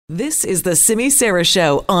This is the Simi Sara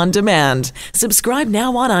Show on demand. Subscribe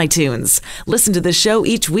now on iTunes. Listen to the show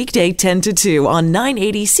each weekday 10 to 2 on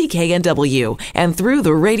 980 CKNW and through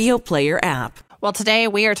the Radio Player app. Well, today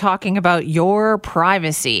we are talking about your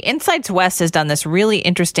privacy. Insights West has done this really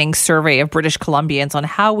interesting survey of British Columbians on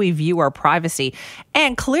how we view our privacy.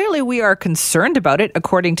 And clearly we are concerned about it.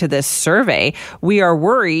 According to this survey, we are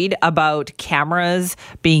worried about cameras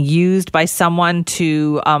being used by someone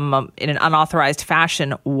to, in an unauthorized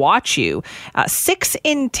fashion, watch you. 6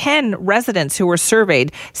 in 10 residents who were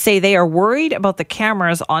surveyed say they are worried about the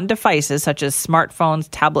cameras on devices such as smartphones,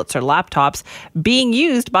 tablets, or laptops being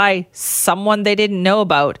used by someone they didn't know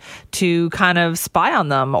about to kind of spy on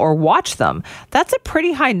them or watch them. That's a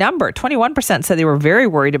pretty high number. 21% said they were very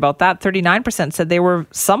worried about that. 39% said they were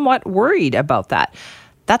somewhat worried about that.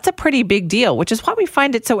 That's a pretty big deal, which is why we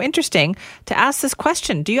find it so interesting to ask this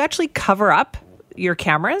question. Do you actually cover up your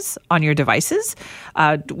cameras on your devices?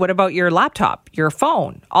 What about your laptop, your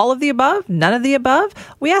phone? All of the above? None of the above?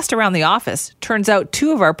 We asked around the office. Turns out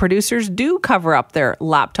 2 of our producers do cover up their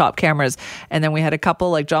laptop cameras. And then we had a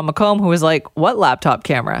couple like John McComb who was like, what laptop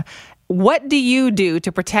camera? What do you do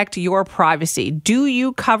to protect your privacy? Do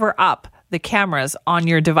you cover up the cameras on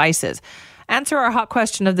your devices? Answer our hot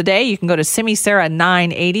question of the day. You can go to Simi Sara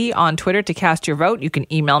 980 on Twitter to cast your vote. You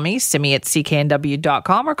can email me,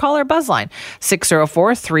 simi@cknw.com, or call our buzzline,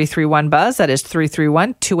 604-331-BUZZ. That is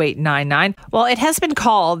 331-2899. Well, it has been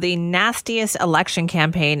called the nastiest election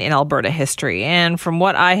campaign in Alberta history. And from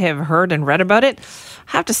what I have heard and read about it,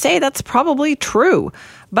 I have to say that's probably true.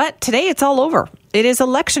 But today it's all over. It is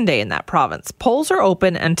election day in that province. Polls are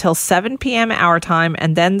open until 7 p.m. our time,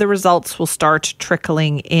 and then the results will start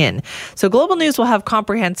trickling in. So Global News will have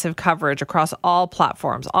comprehensive coverage across all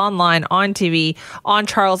platforms, online, on TV, on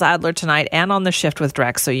Charles Adler tonight, and on The Shift with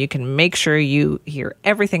Drex, so you can make sure you hear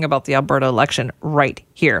everything about the Alberta election right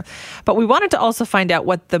here. But we wanted to also find out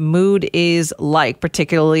what the mood is like,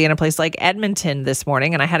 particularly in a place like Edmonton this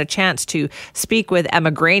morning, and I had a chance to speak with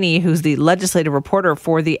Emma Graney, who's the legislative reporter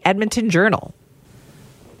for the Edmonton Journal.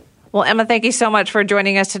 Well, Emma, thank you so much for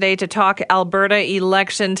joining us today to talk Alberta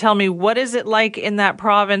election. Tell me, what is it like in that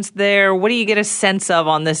province there? What do you get a sense of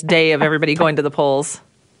on this day of everybody going to the polls?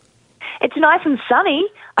 It's nice and sunny,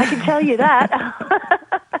 I can tell you that.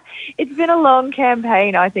 It's been a long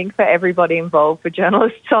campaign, I think, for everybody involved, for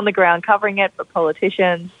journalists on the ground covering it, for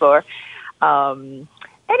politicians, for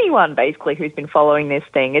anyone basically who's been following this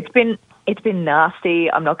thing. It's been nasty,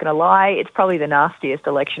 I'm not going to lie. It's probably the nastiest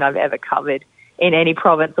election I've ever covered in any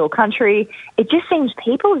province or country. It just seems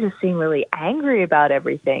people just seem really angry about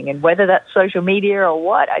everything, and whether that's social media or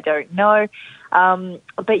what, I don't know.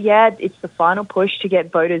 But yeah, it's the final push to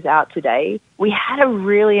get voters out today. We had a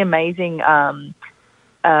really amazing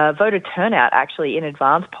voter turnout actually in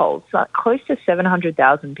advance polls. Close to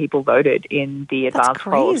 700,000 people voted in the advance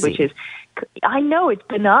polls, which is, I know, it's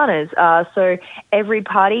bananas. So every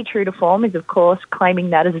party, true to form, is of course claiming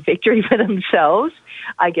that as a victory for themselves.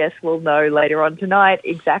 I guess we'll know later on tonight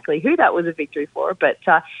exactly who that was a victory for. But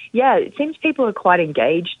yeah, it seems people are quite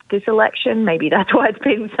engaged this election. Maybe that's why it's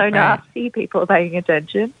been so nasty. People are paying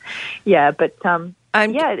attention. Yeah, but I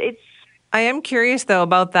am curious though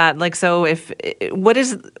about that. Like, so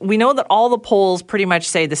we know that all the polls pretty much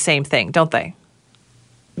say the same thing, don't they?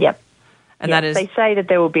 Yep. And that is, they say that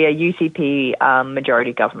there will be a UCP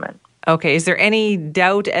majority government. Okay. Is there any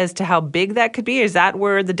doubt as to how big that could be? Is that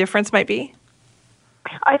where the difference might be?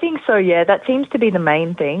 I think so, yeah. That seems to be the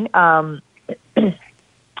main thing.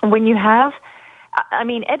 When you have, I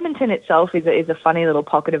mean, Edmonton itself is a funny little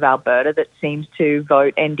pocket of Alberta that seems to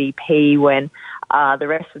vote NDP when the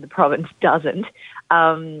rest of the province doesn't.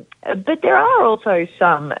 But there are also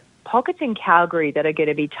some pockets in Calgary that are going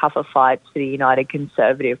to be tougher fights for the United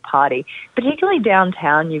Conservative Party, particularly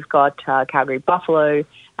downtown. You've got Calgary Buffalo,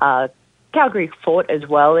 Calgary Fort as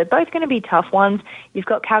well. They're both going to be tough ones. You've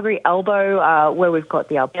got Calgary Elbow, where we've got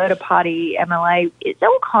the Alberta Party, MLA. It's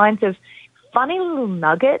all kinds of funny little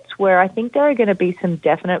nuggets where I think there are going to be some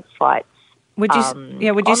definite fights. Would you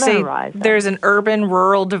say there's an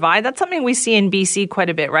urban-rural divide? That's something we see in BC quite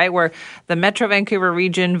a bit, right? Where the Metro Vancouver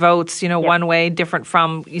region votes, one way, different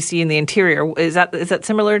from you see in the interior. Is that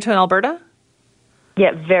similar to in Alberta?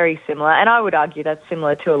 Yeah, very similar. And I would argue that's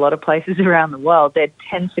similar to a lot of places around the world. There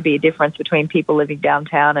tends to be a difference between people living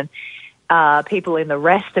downtown and people in the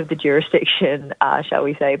rest of the jurisdiction, shall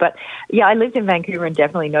we say. But yeah, I lived in Vancouver and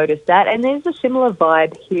definitely noticed that. And there's a similar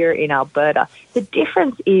vibe here in Alberta. The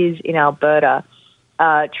difference is in Alberta,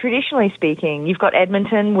 traditionally speaking, you've got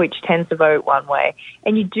Edmonton, which tends to vote one way.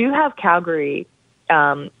 And you do have Calgary.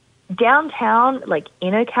 Downtown, like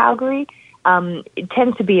inner Calgary, it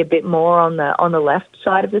tends to be a bit more on the left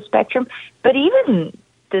side of the spectrum. But even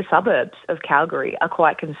the suburbs of Calgary are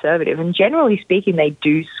quite conservative, and generally speaking, they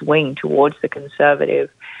do swing towards the conservative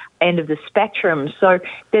end of the spectrum. So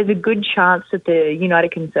there's a good chance that the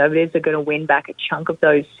United Conservatives are going to win back a chunk of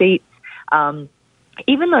those seats.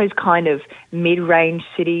 Even those kind of mid-range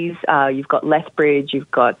cities, you've got Lethbridge, you've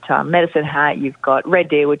got Medicine Hat, you've got Red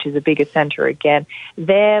Deer, which is a bigger centre again.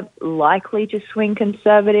 They're likely to swing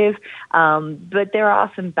conservative, but there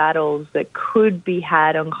are some battles that could be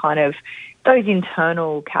had on kind of those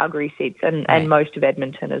internal Calgary seats and most of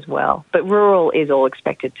Edmonton as well. But rural is all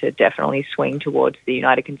expected to definitely swing towards the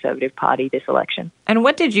United Conservative Party this election. And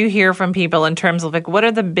what did you hear from people in terms of, like, what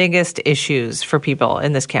are the biggest issues for people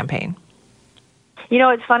in this campaign? You know,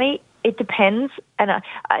 it's funny. It depends, and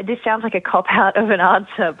this sounds like a cop-out of an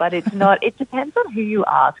answer, but it's not. It depends on who you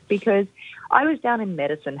ask, because I was down in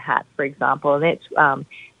Medicine Hat, for example, and it's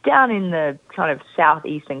down in the kind of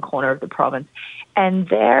southeastern corner of the province, and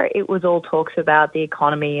there it was all talks about the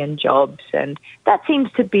economy and jobs, and that seems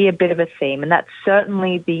to be a bit of a theme, and that's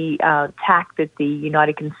certainly the tack that the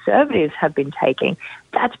United Conservatives have been taking.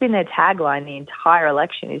 That's been their tagline the entire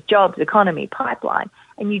election, is jobs, economy, pipeline,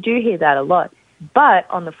 and you do hear that a lot. But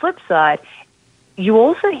on the flip side, you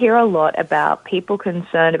also hear a lot about people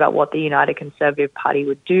concerned about what the United Conservative Party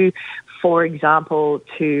would do, for example,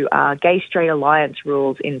 to gay-straight alliance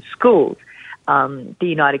rules in schools. The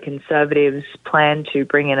United Conservatives plan to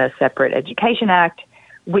bring in a separate Education Act,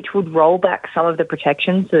 which would roll back some of the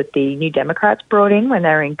protections that the New Democrats brought in when they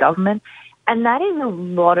were in government. And that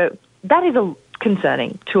is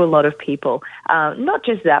concerning to a lot of people, not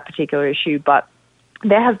just that particular issue, but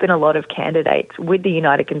there have been a lot of candidates with the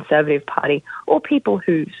United Conservative Party or people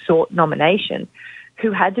who sought nomination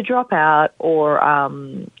who had to drop out or,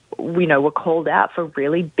 were called out for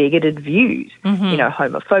really bigoted views,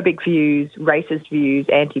 homophobic views, racist views,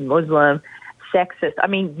 anti-Muslim, sexist. I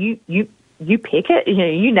mean, you pick it,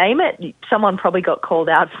 you name it, someone probably got called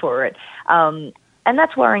out for it. And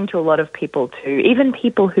that's worrying to a lot of people too, even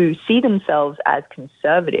people who see themselves as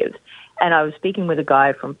conservatives. And I was speaking with a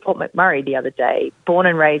guy from Fort McMurray the other day, born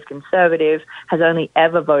and raised conservative, has only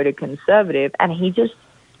ever voted conservative, and he just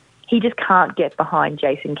can't get behind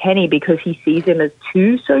Jason Kenney because he sees him as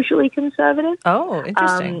too socially conservative. Oh,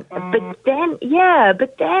 interesting. But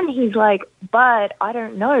then he's like, but I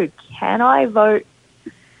don't know, can I vote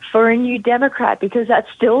for a New Democrat? Because that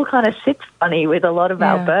still kind of sits funny with a lot of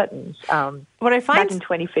Albertans. What I find back in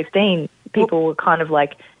 2015, people were kind of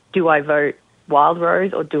like, do I vote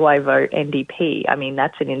Wildrose or do I vote NDP? I mean,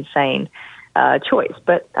 that's an insane choice,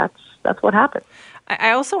 but that's what happened.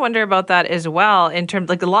 I also wonder about that as well in terms,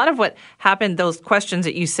 like a lot of what happened, those questions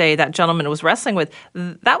that you say that gentleman was wrestling with,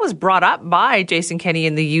 that was brought up by Jason Kenney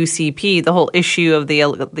and the UCP, the whole issue of the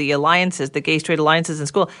alliances, the gay-straight alliances in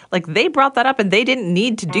school. Like they brought that up and they didn't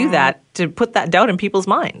need to do that to put that doubt in people's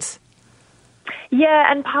minds. Yeah,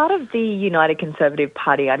 and part of the United Conservative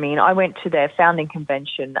Party, I mean, I went to their founding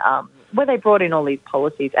convention where they brought in all these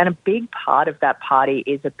policies, and a big part of that party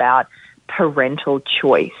is about parental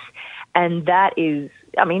choice. And that is,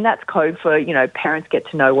 I mean, that's code for, parents get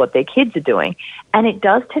to know what their kids are doing. And it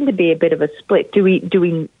does tend to be a bit of a split. Do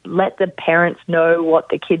we let the parents know what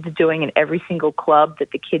the kids are doing in every single club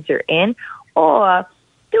that the kids are in? Or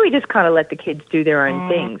do we just kind of let the kids do their own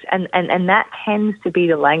things? And that tends to be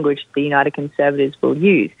the language the United Conservatives will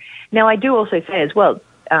use. Now, I do also say as well,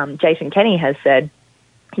 Jason Kenney has said,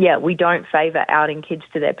 yeah, we don't favour outing kids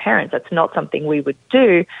to their parents. That's not something we would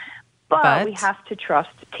do. But we have to trust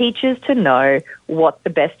teachers to know what the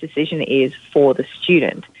best decision is for the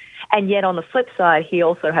student. And yet on the flip side, he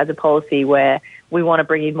also has a policy where we want to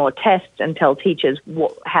bring in more tests and tell teachers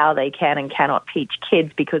how they can and cannot teach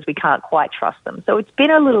kids because we can't quite trust them. So it's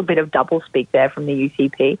been a little bit of doublespeak there from the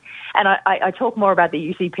UCP. And I talk more about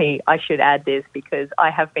the UCP, I should add this, because I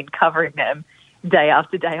have been covering them day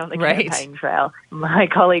after day on the campaign trail. My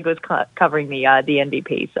colleague was covering the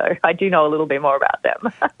NDP, so I do know a little bit more about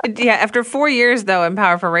them. Yeah, after 4 years, though, in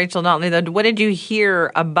power for Rachel Notley, what did you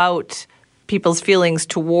hear about people's feelings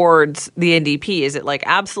towards the NDP? Is it like,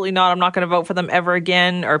 absolutely not, I'm not going to vote for them ever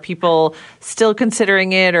again? Are people still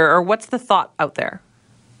considering it, or what's the thought out there?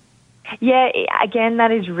 Yeah, again,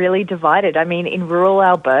 that is really divided. I mean, in rural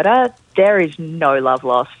Alberta, there is no love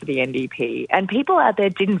lost for the NDP, and people out there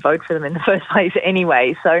didn't vote for them in the first place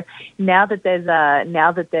anyway. So now that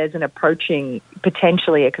there's an approaching,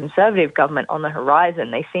 potentially a Conservative government on the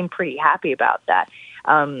horizon, they seem pretty happy about that.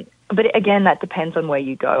 But again, that depends on where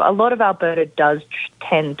you go. A lot of Alberta does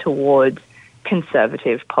tend towards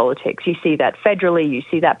Conservative politics. You see that federally, you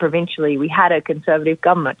see that provincially. We had a Conservative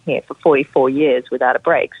government here for 44 years without a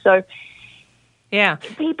break. So Yeah.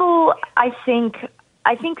 People, I think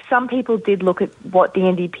some people did look at what the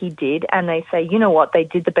NDP did and they say, you know what, they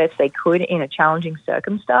did the best they could in a challenging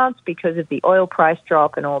circumstance because of the oil price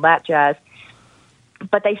drop and all that jazz.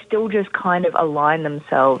 But they still just kind of align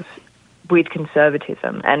themselves with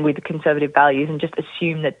conservatism and with conservative values and just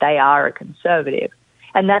assume that they are a conservative.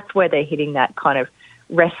 And that's where they're hitting that kind of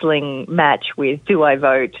wrestling match with, do I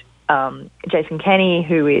vote Jason Kenney,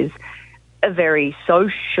 who is a very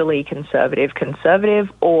socially conservative,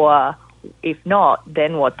 or if not,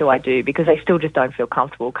 then what do I do? Because they still just don't feel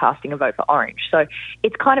comfortable casting a vote for Orange. So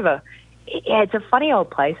it's kind of it's a funny old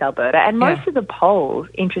place, Alberta. And most of the polls,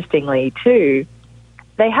 interestingly too,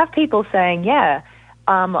 they have people saying,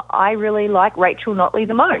 I really like Rachel Notley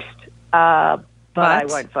the most, but I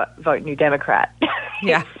won't vote New Democrat.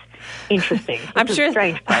 Yeah. Interesting. I'm it's sure. A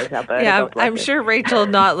strange place, Alberta. Yeah, I'm sure Rachel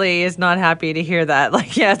Notley is not happy to hear that.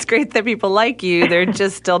 Like, yeah, it's great that people like you. They're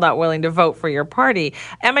just still not willing to vote for your party.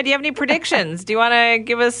 Emma, do you have any predictions? Do you want to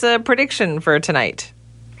give us a prediction for tonight?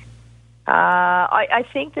 I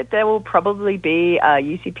think that there will probably be a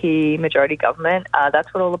UCP majority government.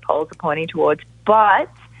 That's what all the polls are pointing towards. But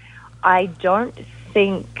I don't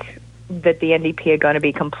think that the NDP are going to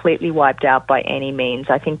be completely wiped out by any means.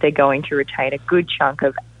 I think they're going to retain a good chunk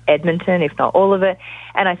of Edmonton, if not all of it.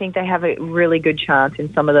 And I think they have a really good chance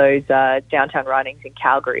in some of those downtown ridings in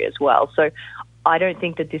Calgary as well. So I don't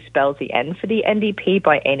think that this spells the end for the NDP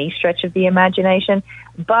by any stretch of the imagination.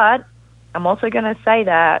 But I'm also going to say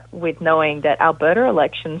that with knowing that Alberta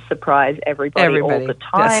elections surprise everybody all the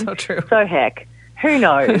time. That's so true. So heck, who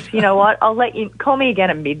knows? You know what? I'll let you call me again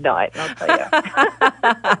at midnight and I'll tell you.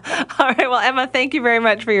 All right. Well, Emma, thank you very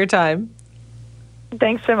much for your time.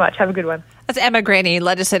 Thanks so much. Have a good one. That's Emma Graney,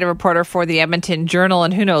 legislative reporter for the Edmonton Journal.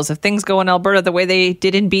 And who knows, if things go in Alberta the way they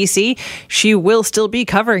did in BC, she will still be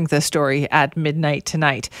covering this story at midnight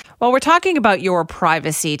tonight. Well, we're talking about your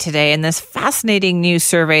privacy today in this fascinating new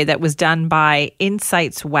survey that was done by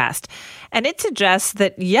Insights West. And it suggests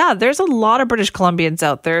that, there's a lot of British Columbians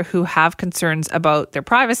out there who have concerns about their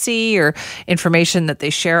privacy or information that they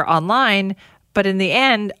share online. But in the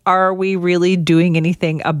end, are we really doing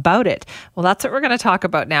anything about it? Well, that's what we're going to talk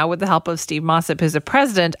about now with the help of Steve Mossop, who's the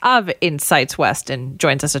president of Insights West and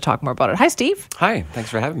joins us to talk more about it. Hi, Steve. Hi, thanks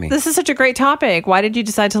for having me. This is such a great topic. Why did you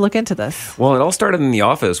decide to look into this? Well, it all started in the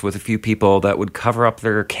office with a few people that would cover up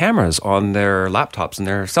their cameras on their laptops and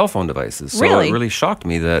their cell phone devices. So Really? It really shocked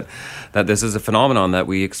me that this is a phenomenon that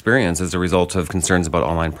we experience as a result of concerns about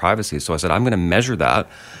online privacy. So I said, I'm going to measure that.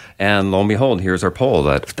 And lo and behold, here's our poll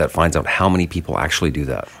that finds out how many people actually do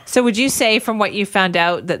that. So would you say from what you found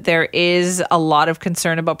out that there is a lot of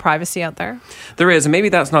concern about privacy out there? There is, and maybe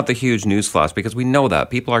that's not the huge news flash because we know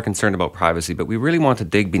that people are concerned about privacy, but we really want to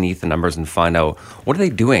dig beneath the numbers and find out what are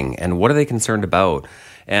they doing and what are they concerned about.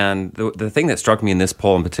 And the thing that struck me in this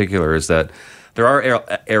poll in particular is that there are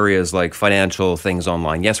areas like financial things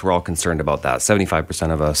online. Yes, we're all concerned about that.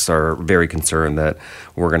 75% of us are very concerned that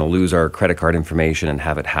we're going to lose our credit card information and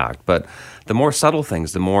have it hacked. But the more subtle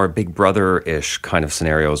things, the more Big Brother-ish kind of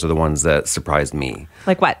scenarios are the ones that surprised me.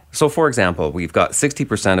 Like what? So, for example, we've got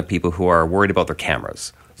 60% of people who are worried about their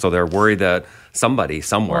cameras. So they're worried that somebody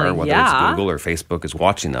somewhere, whether it's Google or Facebook, is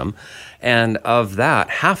watching them. And of that,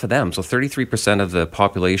 half of them, so 33% of the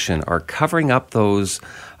population, are covering up those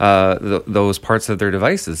parts of their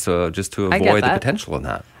devices, so just to avoid the potential in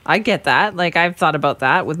that. I get that. Like, I've thought about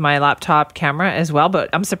that with my laptop camera as well, but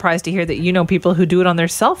I'm surprised to hear that you know people who do it on their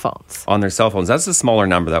cell phones. On their cell phones. That's a smaller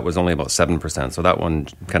number. That was only about 7%. So that one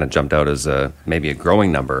kind of jumped out as maybe a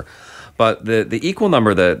growing number. But the equal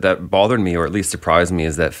number that bothered me, or at least surprised me,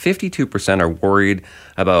 is that 52% are worried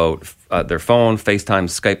about their phone, FaceTime,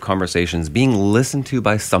 Skype conversations being listened to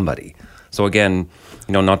by somebody. So again,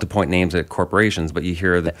 not to point names at corporations, but you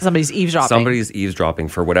hear that somebody's eavesdropping. Somebody's eavesdropping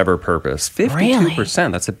for whatever purpose. 52%,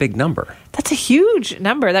 really? That's a big number. That's a huge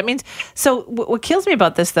number. That means, so what kills me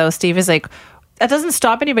about this though, Steve, is like, that doesn't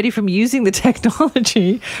stop anybody from using the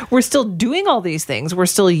technology. We're still doing all these things. We're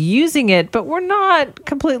still using it, but we're not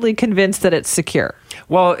completely convinced that it's secure.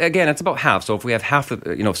 Well, again, it's about half. So if we have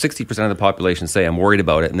 60% of the population say I'm worried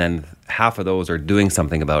about it, and then half of those are doing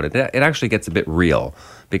something about it, it actually gets a bit real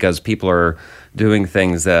because people are doing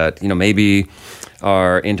things that, maybe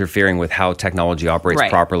are interfering with how technology operates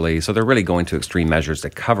properly. So they're really going to extreme measures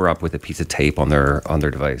to cover up with a piece of tape on their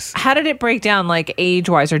device. How did it break down, like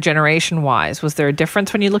age-wise or generation-wise? Was there a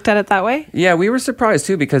difference when you looked at it that way? Yeah, we were surprised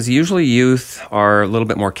too because usually youth are a little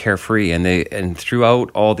bit more carefree, and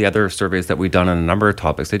throughout all the other surveys that we've done on a number of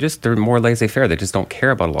topics, they're more laissez-faire. They just don't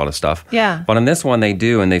care about a lot of stuff. Yeah. But on this one, they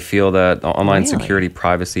do, and they feel that online security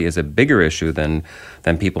privacy is a bigger issue than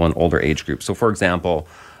people in older age groups. So, for example,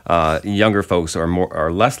 Younger folks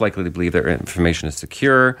are less likely to believe their information is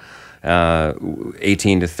secure.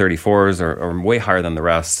 18 to 34s are way higher than the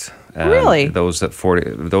rest. And Really? those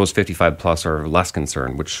 55 plus are less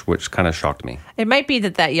concerned, which kind of shocked me. It might be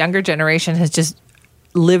that younger generation has just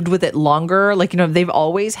lived with it longer. Like, they've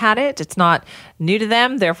always had it. It's not new to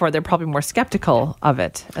them. Therefore, they're probably more skeptical of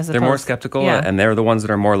it. They're more skeptical, and they're the ones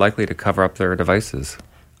that are more likely to cover up their devices.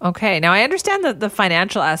 Okay. Now, I understand the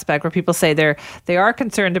financial aspect where people say they are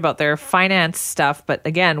concerned about their finance stuff, but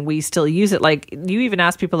again, we still use it. Like, you even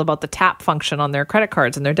ask people about the tap function on their credit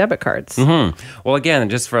cards and their debit cards. Mm-hmm. Well, again,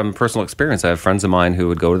 just from personal experience, I have friends of mine who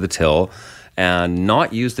would go to the till and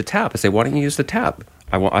not use the tap. I say, why don't you use the tap?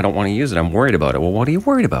 I don't want to use it. I'm worried about it. Well, what are you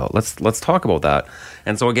worried about? Let's talk about that.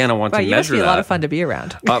 And so again, I want to measure that. You must be a lot of fun to be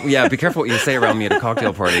around. Yeah, be careful what you say around me at a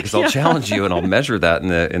cocktail party, because I'll challenge you and I'll measure that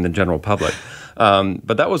in the general public.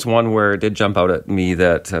 But that was one where it did jump out at me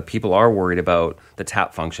that people are worried about the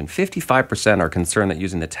tap function. 55% are concerned that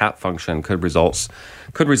using the tap function could result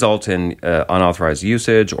in unauthorized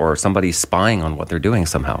usage or somebody spying on what they're doing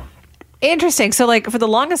somehow. Interesting. So, like, for the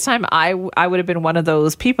longest time, I would have been one of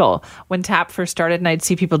those people when tap first started, and I'd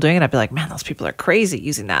see people doing it. I'd be like, man, those people are crazy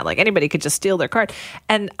using that. Like, anybody could just steal their card.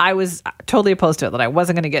 And I was totally opposed to it, that I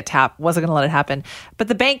wasn't going to get tap, wasn't going to let it happen. But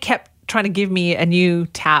the bank kept trying to give me a new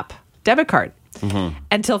tap debit card. Mm-hmm.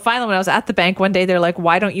 Until finally, when I was at the bank one day, they're like,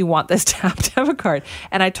 why don't you want this tap debit card?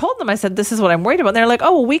 And I told them, I said, this is what I'm worried about. And they're like,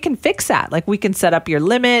 oh, well, we can fix that. Like, we can set up your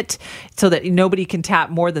limit so that nobody can tap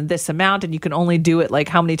more than this amount, and you can only do it like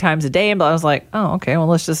how many times a day. And I was like, oh, okay, well,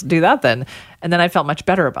 let's just do that then. And then I felt much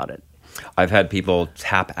better about it. I've had people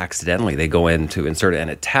tap accidentally. They go in to insert it and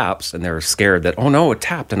it taps, and they're scared that, oh no, it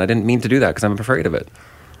tapped and I didn't mean to do that because I'm afraid of it.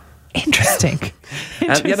 Interesting.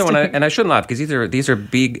 And the other one, and I shouldn't laugh because these are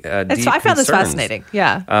big, deep I found this fascinating.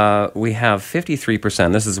 Yeah. We have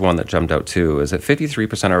 53%. This is one that jumped out too. Is that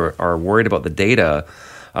 53% are worried about the data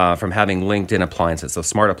from having linked in appliances, so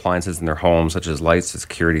smart appliances in their homes, such as lights,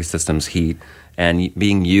 security systems, heat, and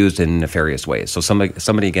being used in nefarious ways. So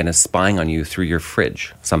somebody again is spying on you through your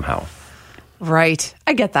fridge somehow. Right.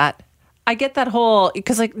 I get that. I get that whole,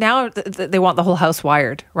 because like now they want the whole house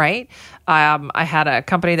wired, right? I had a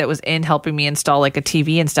company that was in helping me install like a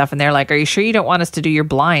TV and stuff, and they're like, are you sure you don't want us to do your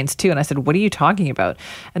blinds too? And I said, what are you talking about?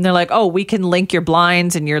 And they're like, oh, we can link your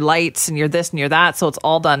blinds and your lights and your this and your that, so it's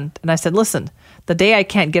all done. And I said, listen, the day I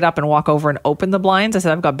can't get up and walk over and open the blinds, I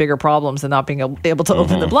said, I've got bigger problems than not being able to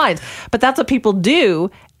open the blinds. But that's what people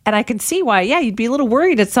do. And I can see why, you'd be a little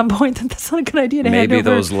worried at some point that that's not a good idea to hand over. Maybe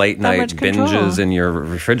those late night binges in your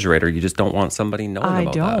refrigerator, you just don't want somebody knowing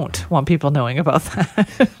about that. I don't want people knowing about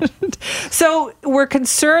that. So we're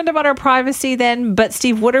concerned about our privacy then, but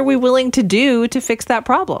Steve, what are we willing to do to fix that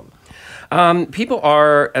problem? People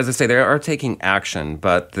are, as I say, they are taking action,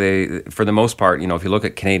 but for the most part, if you look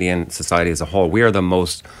at Canadian society as a whole, we're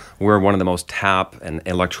one of the most tap and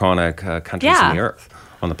electronic countries in the earth.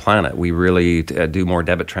 On the planet. We really do more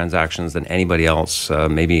debit transactions than anybody else,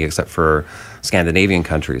 maybe except for Scandinavian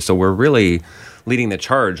countries. So we're really leading the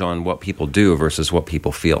charge on what people do versus what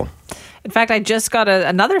people feel. In fact, I just got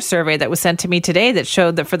another survey that was sent to me today that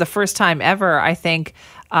showed that for the first time ever, I think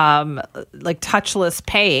like touchless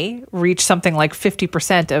pay reached something like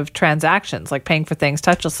 50% of transactions, like paying for things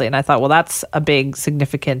touchlessly. And I thought, well, that's a big,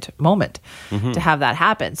 significant moment to have that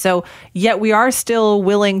happen. So yet we are still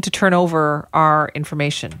willing to turn over our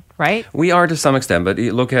information, right? We are to some extent, but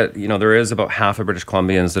you look at, there is about half of British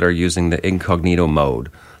Columbians that are using the incognito mode.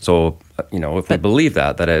 So, if we believe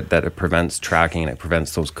that it prevents tracking and it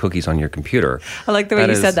prevents those cookies on your computer. I like the way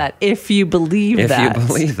you said that. If you believe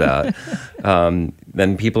that,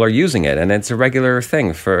 then people are using it, and it's a regular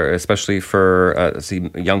thing especially for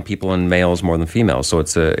young people and males more than females. So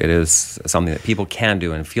it is something that people can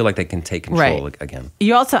do and feel like they can take control again.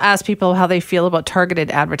 You also ask people how they feel about targeted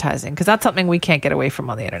advertising, because that's something we can't get away from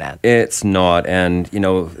on the internet. It's not, and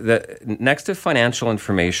next to financial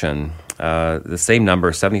information, the same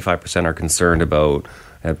number, 75% are concerned about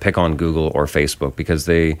pick on Google or Facebook, because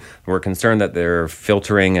we're concerned that they're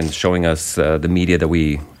filtering and showing us the media that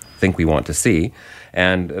we think we want to see.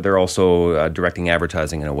 And they're also directing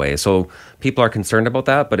advertising in a way. So people are concerned about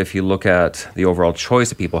that. But if you look at the overall choice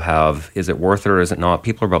that people have, is it worth it or is it not?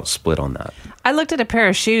 People are about split on that. I looked at a pair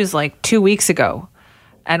of shoes like 2 weeks ago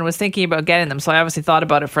and was thinking about getting them. So I obviously thought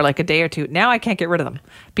about it for like a day or two. Now I can't get rid of them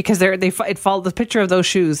because the picture of those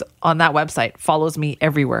shoes on that website follows me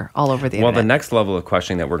everywhere, all over the internet. Well, the next level of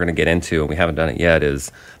questioning that we're going to get into, and we haven't done it yet,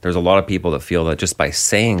 is there's a lot of people that feel that just by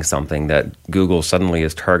saying something that Google suddenly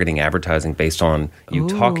is targeting advertising based on you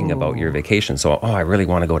talking about your vacation. So, I really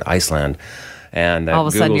want to go to Iceland. and that All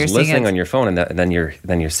of a sudden Google's you're seeing listening it. on your phone, and then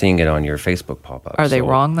you're seeing it on your Facebook pop-up. Are they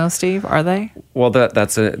wrong though, Steve? Are they? Well,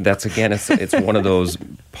 that's again, it's one of those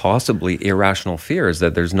possibly irrational fears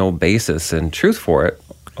that there's no basis in truth for it,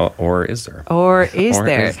 or is there? Or is Or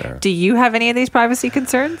there? is there? Do you have any of these privacy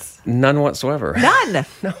concerns? None whatsoever. None.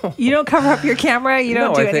 No. You don't cover up your camera. You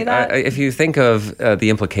don't do any of that. If you think of the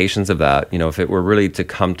implications of that, if it were really to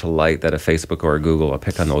come to light that a Facebook or a Google, I'll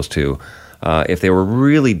pick on those two, if they were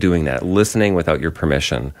really doing that, listening without your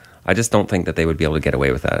permission, I just don't think that they would be able to get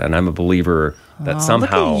away with that. And I'm a believer that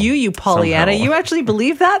somehow... Look at you Pollyanna. somehow- You actually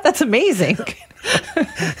believe that? That's amazing.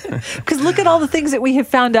 Because look at all the things that we have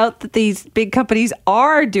found out that these big companies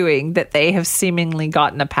are doing that they have seemingly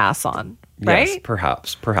gotten a pass on. Right?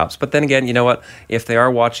 Yes, perhaps. But then again, you know what? If they are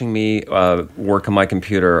watching me work on my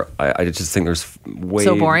computer, I just think there's way...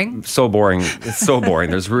 So boring? So boring. It's so boring.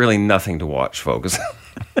 There's really nothing to watch, folks.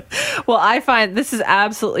 Well, I find this is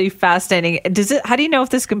absolutely fascinating. How do you know if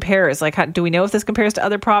this compares? Do we know if this compares to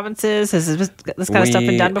other provinces? Has this kind of stuff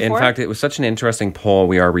been done before? In fact, it was such an interesting poll.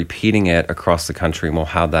 We are repeating it across the country, and we'll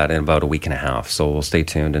have that in about a week and a half. So we'll stay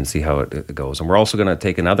tuned and see how it goes. And we're also going to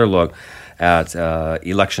take another look at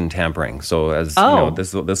election tampering. So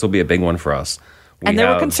this will be a big one for us. And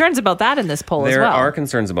there were concerns about that in this poll as well. There are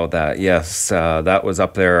concerns about that, yes. That was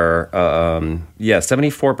up there.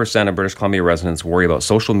 74% of British Columbia residents worry about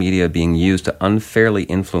social media being used to unfairly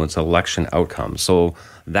influence election outcomes. So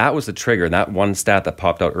that was the trigger. That one stat that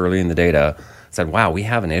popped out early in the data said, wow, we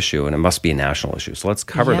have an issue, and it must be a national issue. So let's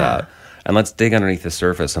cover that, and let's dig underneath the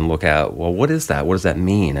surface and look at, well, what is that? What does that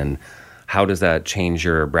mean? And how does that change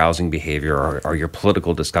your browsing behavior or your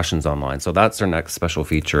political discussions online? So that's our next special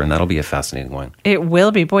feature, and that'll be a fascinating one. It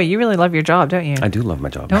will be. Boy, you really love your job, don't you? I do love my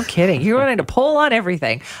job. No kidding. You're running a poll on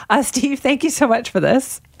everything. Steve, thank you so much for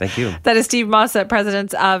this. Thank you. That is Steve Mossett,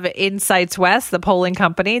 president of Insights West, the polling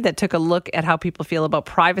company that took a look at how people feel about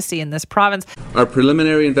privacy in this province. Our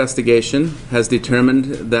preliminary investigation has determined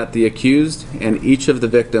that the accused and each of the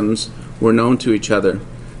victims were known to each other.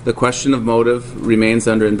 The question of motive remains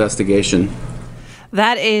under investigation.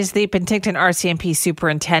 That is the Penticton RCMP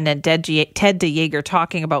Superintendent Ted DeJager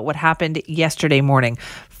talking about what happened yesterday morning.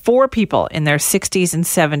 4 people in their 60s and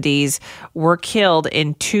 70s were killed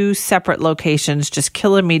in 2 separate locations just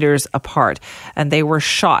kilometers apart, and they were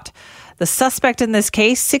shot. The suspect in this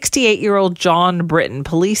case, 68-year-old John Britton.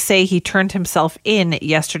 Police say he turned himself in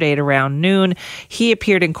yesterday at around noon. He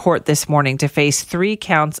appeared in court this morning to face 3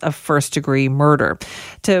 counts of first-degree murder.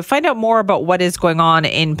 To find out more about what is going on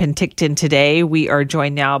in Penticton today, we are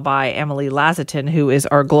joined now by Emily Lazatin, who is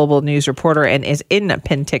our global news reporter and is in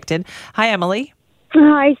Penticton. Hi, Emily.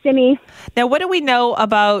 Hi, Simi. Now, what do we know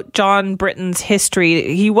about John Britton's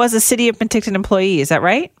history? He was a City of Penticton employee, is that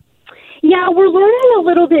right? Yeah, we're learning a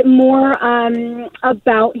little bit more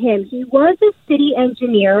about him. He was a city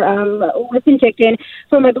engineer with Penticton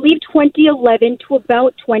from, I believe, 2011 to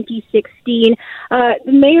about 2016.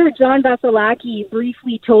 Mayor John Vasilaki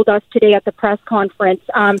briefly told us today at the press conference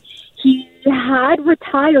he had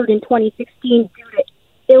retired in 2016 due to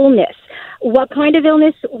illness. What kind of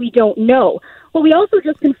illness, we don't know. What we also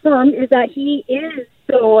just confirmed is that he is,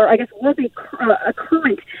 or I guess was a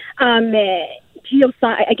current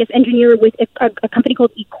engineer with a company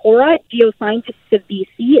called Ecora Geoscientists of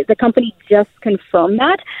BC. The company just confirmed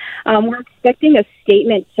that. We're expecting a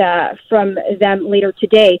statement from them later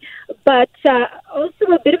today. But also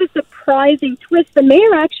a bit of a surprising twist. The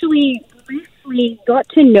mayor actually briefly got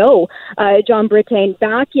to know John Britton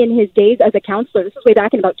back in his days as a councillor. This was way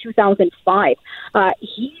back in about 2005.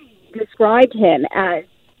 He described him as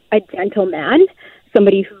a gentleman,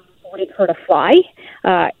 somebody who wouldn't hurt a fly.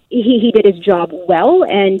 He did his job well,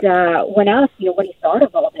 and when asked, what he thought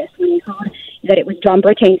of all this, when he heard that it was John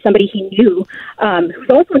Britton, somebody he knew, who's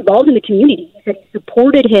also involved in the community, he said he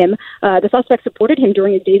supported him. The suspect supported him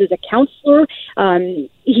during his days as a councillor.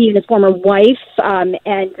 He and his former wife and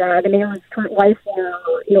the mayor's current wife were,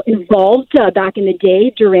 involved back in the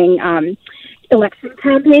day during election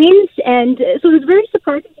campaigns, and so it was very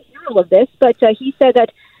surprising to hear all of this. But he said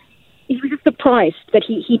that he was just surprised that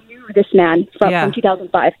he knew this man from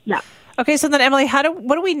 2005. Yeah. Okay, so then, Emily,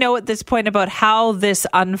 what do we know at this point about how this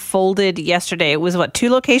unfolded yesterday? It was, 2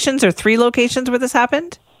 locations or 3 locations where this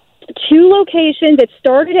happened? 2 locations. It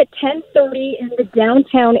started at 10:30 in the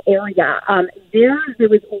downtown area. There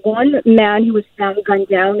was one man who was found gunned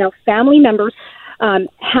down. Now, family members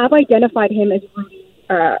have identified him as Rudy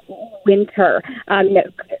Winter.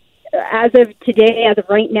 As of today, as of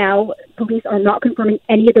right now, police are not confirming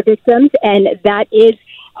any of the victims, and that is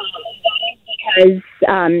because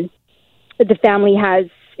the family has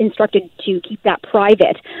instructed to keep that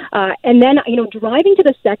private. And then, driving to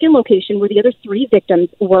the second location where the other 3 victims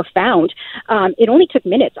were found, it only took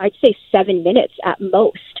minutes. I'd say 7 minutes at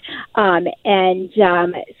most.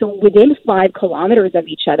 So within 5 kilometers of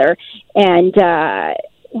each other. And,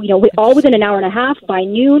 all within an hour and a half. By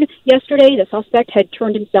noon yesterday, the suspect had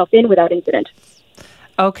turned himself in without incident.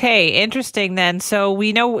 Okay, interesting then. So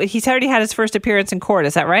we know he's already had his first appearance in court.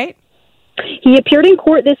 Is that right? He appeared in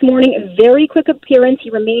court this morning, a very quick appearance. He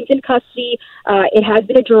remains in custody. It has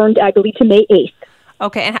been adjourned, I believe, to May 8th.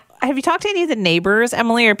 Okay, and have you talked to any of the neighbors,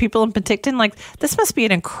 Emily, or people in Penticton? Like, this must be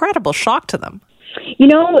an incredible shock to them.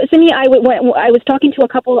 Simi, I was talking to a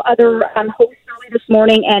couple other hosts early this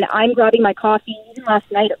morning, and I'm grabbing my coffee even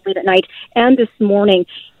last night, late at night, and this morning.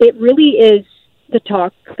 It really is the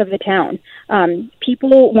talk of the town.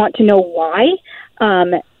 People want to know why.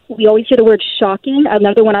 We always hear the word shocking.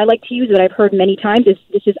 Another one I like to use that I've heard many times is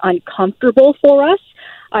this is uncomfortable for us.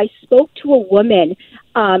 I spoke to a woman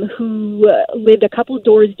who lived a couple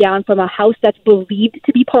doors down from a house that's believed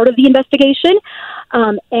to be part of the investigation,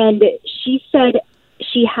 and she said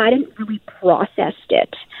she hadn't really processed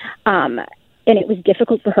it, and it was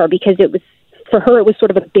difficult for her because it was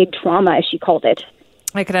sort of a big trauma, as she called it.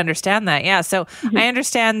 I could understand that, yeah. So I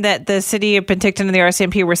understand that the city of Penticton and the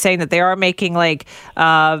RCMP were saying that they are making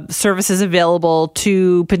services available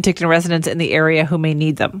to Penticton residents in the area who may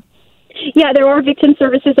need them. Yeah, there are victim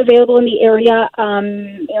services available in the area.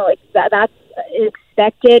 That's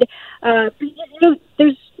expected.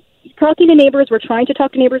 There's talking to neighbors. We're trying to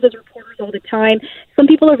talk to neighbors as reporters all the time. Some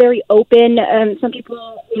people are very open. Some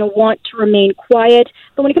people, want to remain quiet.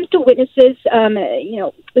 But when it comes to witnesses,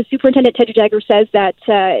 the superintendent, Ted Jagger, says that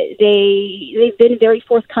they've been very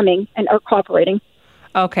forthcoming and are cooperating.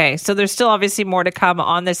 Okay, so there's still obviously more to come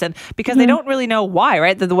on this, and because they don't really know why,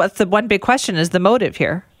 right? What's the one big question is the motive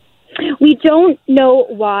here. We don't know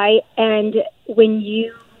why, and when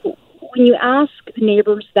you ask the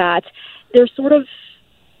neighbors that, they're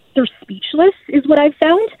speechless, is what I've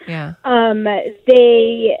found. Yeah.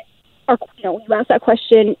 They are, you ask that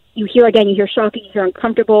question, you hear shocking, you hear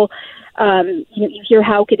uncomfortable, you hear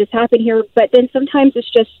how could this happen here, but then sometimes it's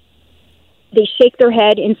just they shake their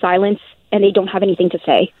head in silence and they don't have anything to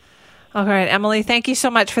say. All right, Emily, thank you so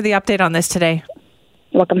much for the update on this today.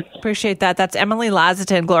 Welcome. Appreciate that. That's Emily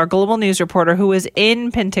Lazatin, our global news reporter who is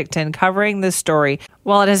in Penticton covering this story.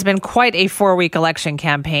 Well, it has been quite a 4-week election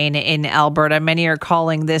campaign in Alberta. Many are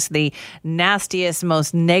calling this the nastiest,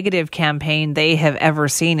 most negative campaign they have ever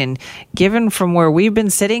seen. And given from where we've been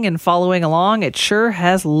sitting and following along, it sure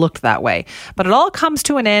has looked that way. But it all comes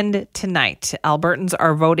to an end tonight. Albertans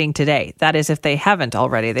are voting today. That is, if they haven't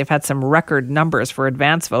already. They've had some record numbers for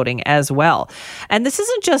advance voting as well. And this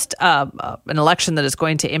isn't just an election that is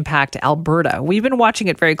going to impact Alberta. We've been watching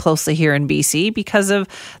it very closely here in BC because of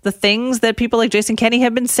the things that people like Jason Kenney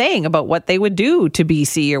have been saying about what they would do to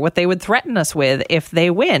BC or what they would threaten us with if they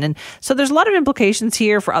win. And so there's a lot of implications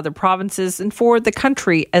here for other provinces and for the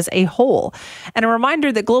country as a whole. And a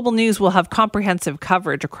reminder that Global News will have comprehensive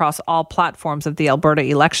coverage across all platforms of the Alberta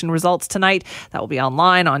election results tonight. That will be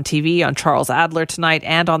online, on TV, on Charles Adler tonight,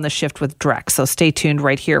 and on The Shift with Drex. So stay tuned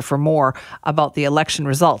right here for more about the election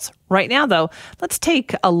results. Right now, though, let's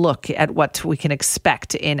take a look at what we can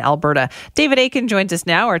expect in Alberta. David Akin joins us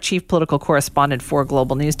now, our chief political correspondent for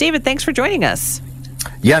Global News. David, thanks for joining us.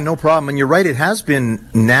 Yeah, no problem. And you're right, it has been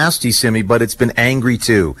nasty, Simi, but it's been angry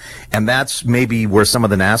too. And that's maybe where some of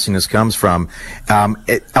the nastiness comes from.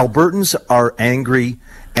 Albertans are angry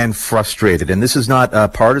and frustrated. And this is not a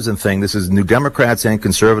partisan thing. This is New Democrats and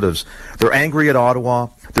Conservatives. They're angry at Ottawa.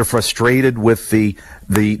 They're frustrated with the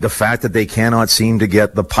fact that they cannot seem to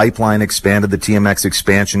get the pipeline expanded, the TMX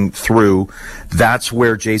expansion through. That's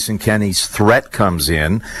where Jason Kenney's threat comes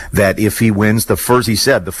in, that if he wins, the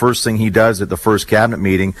first thing he does at the first cabinet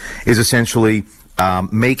meeting is essentially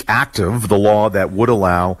make active the law that would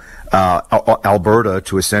allow Alberta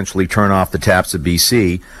to essentially turn off the taps of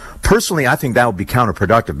BC. Personally, I think that would be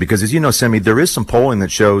counterproductive because, as you know, Simi, there is some polling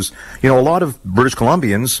that shows, a lot of British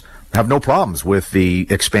Columbians have no problems with the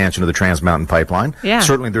expansion of the Trans Mountain Pipeline. Yeah.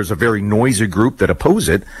 Certainly there's a very noisy group that oppose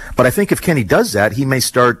it. But I think if Kenney does that, he may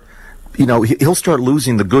start, he'll start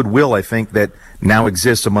losing the goodwill, I think, that now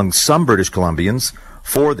exists among some British Columbians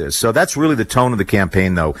for this. So that's really the tone of the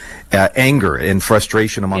campaign, though. Anger and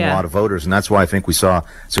frustration among a lot of voters. And that's why I think we saw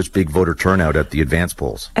such big voter turnout at the advance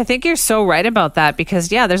polls. I think you're so right about that because,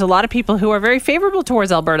 there's a lot of people who are very favorable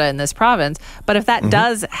towards Alberta in this province. But if that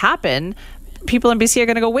does happen, people in BC are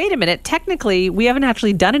going to go, wait a minute, technically, we haven't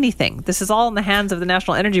actually done anything. This is all in the hands of the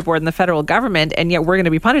National Energy Board and the federal government, and yet we're going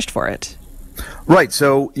to be punished for it. Right.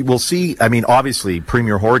 So we'll see. I mean, obviously,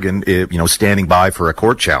 Premier Horgan, standing by for a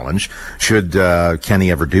court challenge should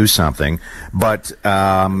Kenney ever do something. But,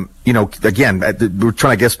 again, we're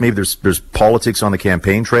trying to guess maybe there's politics on the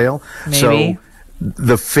campaign trail. Maybe. So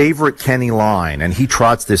the favorite Kenney line, and he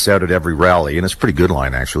trots this out at every rally, and it's a pretty good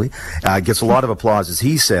line, actually, gets a lot of applause, as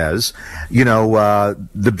he says, the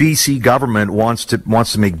BC government wants to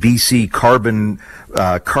make BC carbon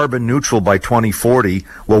neutral by 2040.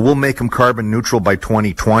 Well, we'll make them carbon neutral by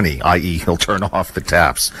 2020, i.e. he'll turn off the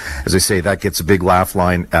taps. As I say, that gets a big laugh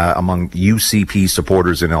line among UCP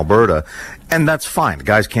supporters in Alberta. And that's fine. The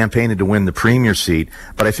guy's campaigning to win the premier seat.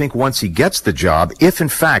 But I think once he gets the job, if in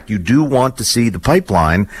fact you do want to see the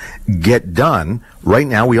pipeline get done, right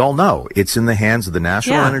now we all know it's in the hands of the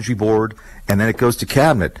National Energy Board, and then it goes to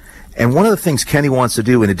cabinet. And one of the things Kenney wants to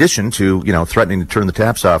do, in addition to, threatening to turn the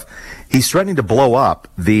taps off, he's threatening to blow up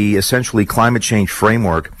the essentially climate change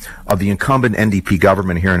framework of the incumbent NDP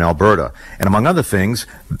government here in Alberta. And among other things,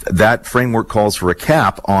 that framework calls for a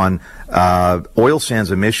cap on oil sands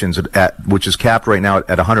emissions, which is capped right now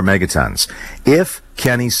at 100 megatons. If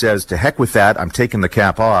Kenney says, to heck with that, I'm taking the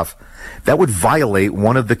cap off, that would violate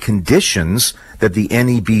one of the conditions that the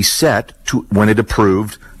NEB set to when it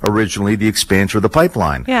approved originally the expansion of the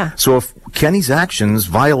pipeline. Yeah. So if Kenney's actions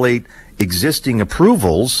violate existing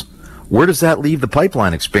approvals, where does that leave the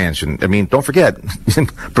pipeline expansion? I mean, don't forget,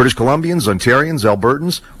 British Columbians, Ontarians,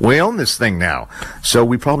 Albertans, we own this thing now. So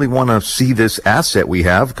we probably want to see this asset we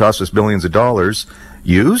have, cost us billions of dollars,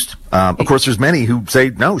 used. Of course, there's many who say,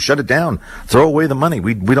 no, shut it down, throw away the money.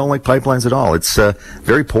 We don't like pipelines at all. It's a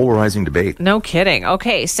very polarizing debate. No kidding.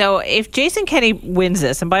 Okay, so if Jason Kenney wins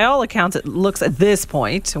this, and by all accounts it looks at this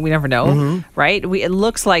point, and we never know, right? It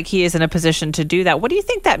looks like he is in a position to do that. What do you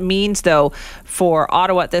think that means, though, for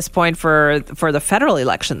Ottawa at this point for the federal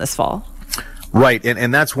election this fall? Right,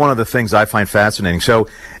 and that's one of the things I find fascinating. So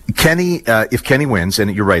Kenney, if Kenney wins,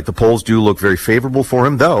 and you're right, the polls do look very favorable for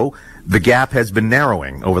him, though the gap has been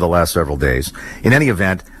narrowing over the last several days. In any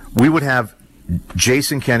event, we would have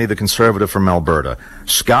Jason Kenney, the Conservative from Alberta,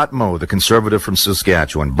 Scott Moe, the Conservative from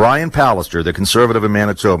Saskatchewan, Brian Pallister, the Conservative in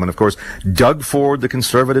Manitoba, and of course, Doug Ford, the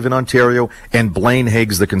Conservative in Ontario, and Blaine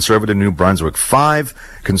Higgs, the Conservative in New Brunswick. 5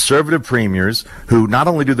 Conservative premiers who not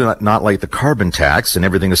only do not like the carbon tax and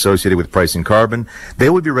everything associated with pricing carbon, they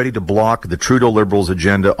would be ready to block the Trudeau Liberals'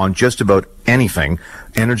 agenda on just about anything,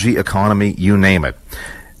 energy, economy, you name it.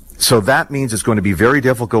 So that means it's going to be very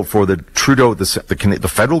difficult for the Trudeau,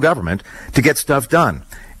 the federal government, to get stuff done.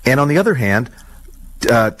 And on the other hand,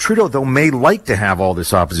 Trudeau, though, may like to have all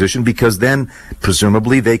this opposition because then,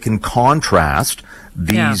 presumably, they can contrast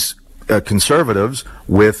these Conservatives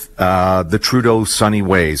with the Trudeau sunny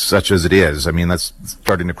ways, such as it is. I mean, that's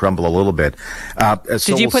starting to crumble a little bit.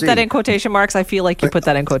 Did you put that in quotation marks? I feel like you put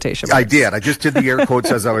that in quotation marks. I did. I just did the air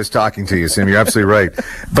quotes as I was talking to you, Sam. You're absolutely right.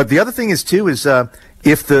 But the other thing is, too, is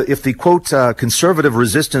if the quote conservative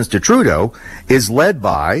resistance to Trudeau is led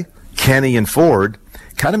by Kenney and Ford,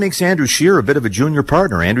 kind of makes Andrew Scheer a bit of a junior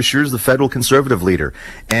partner. Andrew Scheer is the federal Conservative leader.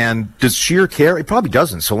 And does Scheer care? He probably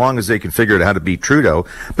doesn't, so long as they can figure out how to beat Trudeau.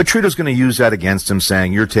 But Trudeau's going to use that against him,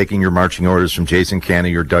 saying, you're taking your marching orders from Jason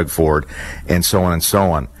Kenney or Doug Ford, and so on and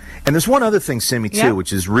so on. And there's one other thing, Simi, too,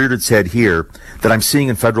 which has reared its head here that I'm seeing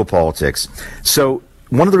in federal politics. So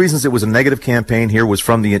one of the reasons it was a negative campaign here was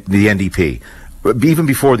from the NDP. Even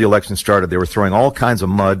before the election started, they were throwing all kinds of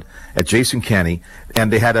mud at Jason Kenney,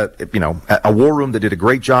 and they had a war room that did a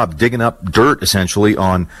great job digging up dirt, essentially,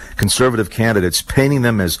 on Conservative candidates, painting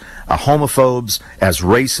them as homophobes, as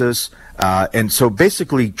racists, and so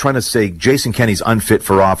basically trying to say Jason Kenney's unfit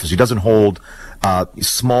for office. He doesn't hold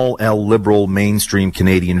small L liberal mainstream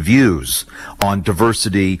Canadian views on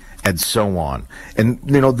diversity and so on. And,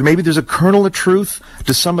 maybe there's a kernel of truth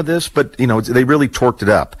to some of this, but, they really torqued it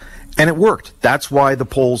up. And it worked. That's why the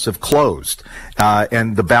polls have closed.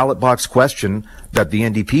 And the ballot box question that the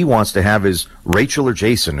NDP wants to have is Rachel or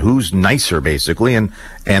Jason? Who's nicer, basically? And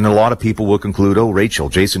a lot of people will conclude, oh, Rachel.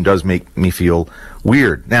 Jason does make me feel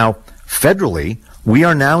weird. Now, federally, we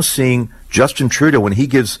are now seeing Justin Trudeau, when he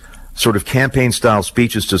gives sort of campaign-style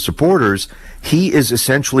speeches to supporters, he is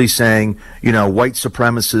essentially saying, white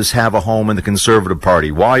supremacists have a home in the Conservative Party.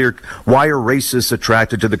 Why are racists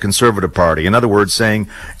attracted to the Conservative Party? In other words, saying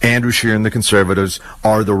Andrew Scheer and the Conservatives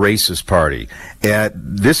are the racist party.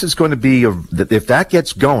 This is going to be, if that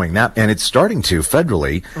gets going, and it's starting to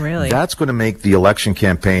federally, really? That's going to make the election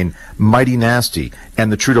campaign mighty nasty. And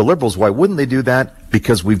the Trudeau Liberals, why wouldn't they do that?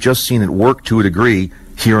 Because we've just seen it work to a degree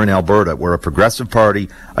here in Alberta, where a progressive party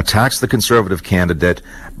attacks the Conservative candidate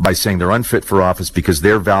by saying they're unfit for office because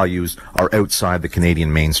their values are outside the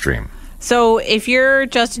Canadian mainstream. So if you're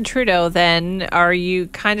Justin Trudeau, then are you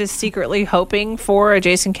kind of secretly hoping for a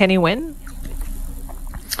Jason Kenney win?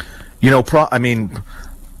 You know,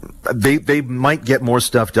 they might get more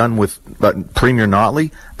stuff done with Premier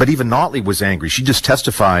Notley, but even Notley was angry. She just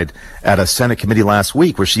testified at a Senate committee last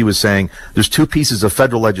week where she was saying there's 2 pieces of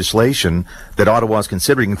federal legislation that Ottawa's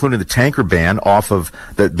considering, including the tanker ban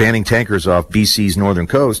banning tankers off BC's northern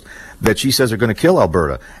coast, that she says are going to kill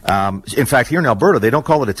Alberta. In fact, here in Alberta, they don't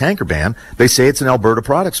call it a tanker ban. They say it's an Alberta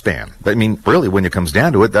products ban. I mean, really, when it comes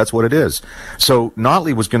down to it, that's what it is. So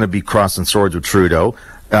Notley was going to be crossing swords with Trudeau.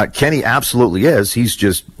 Kenney absolutely is. He's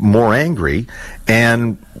just more angry.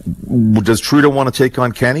 And does Trudeau want to take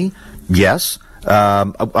on Kenney? Yes.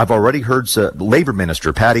 I've already heard Labour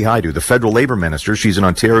Minister Patty Hajdu, the federal Labour Minister. She's an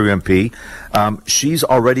Ontario MP. She's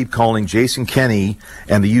already calling Jason Kenney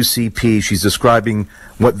and the UCP. She's describing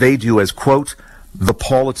what they do as, quote, the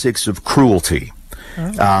politics of cruelty.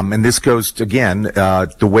 And this goes, again,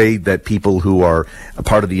 the way that people who are a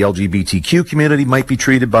part of the LGBTQ community might be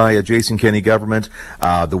treated by a Jason Kenney government,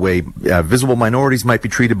 the way visible minorities might be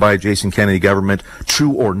treated by a Jason Kenney government.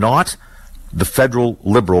 True or not, the federal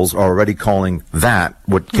Liberals are already calling that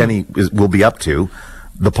what Kenney will be up to,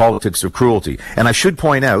 the politics of cruelty. And I should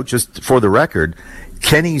point out, just for the record,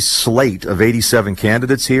 Kenney's slate of 87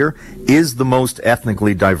 candidates here is the most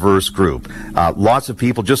ethnically diverse group. Lots of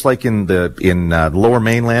people, just like in the Lower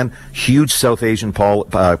Mainland, huge South Asian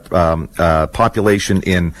population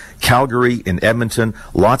in Calgary, in Edmonton,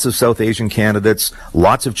 lots of South Asian candidates,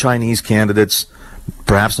 lots of Chinese candidates.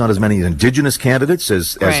 Perhaps not as many Indigenous candidates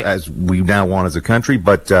as we now want as a country,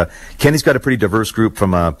 but Kenney's got a pretty diverse group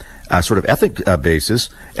from a sort of ethnic basis,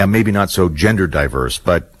 and maybe not so gender diverse,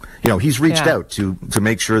 but you know, he's reached out to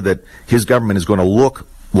make sure that his government is going to look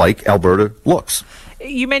like Alberta looks.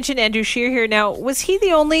 You mentioned Andrew Scheer here. Now, was he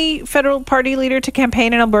the only federal party leader to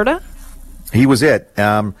campaign in Alberta? He was it.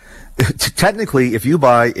 Technically, if you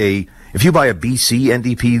buy a BC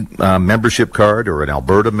NDP membership card or an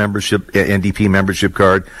Alberta NDP membership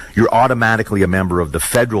card, you're automatically a member of the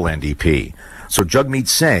federal NDP. So Jagmeet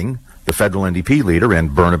Singh, the federal NDP leader,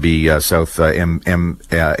 and Burnaby South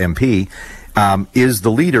MP, is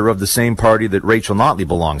the leader of the same party that Rachel Notley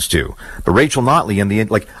belongs to. But Rachel Notley, in the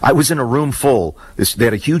end, I was in a room full. They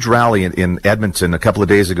had a huge rally in Edmonton a couple of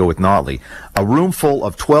days ago with Notley. A room full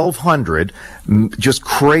of 1,200 just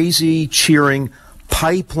crazy, cheering,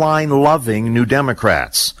 pipeline-loving New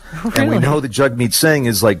Democrats. Really? And we know that Jagmeet Singh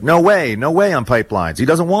is like, no way on pipelines. He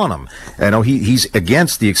doesn't want them. He's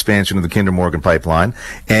against the expansion of the Kinder Morgan pipeline.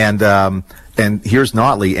 And here's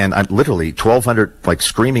Notley, and literally 1,200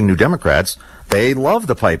 screaming New Democrats. They love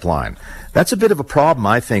the pipeline. That's a bit of a problem,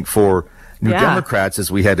 I think, for New Democrats as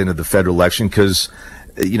we head into the federal election, because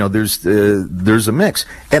there's a mix.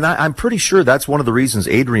 And I'm pretty sure that's one of the reasons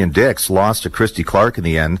Adrian Dix lost to Christy Clark in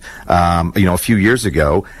the end, a few years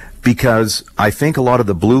ago, because I think a lot of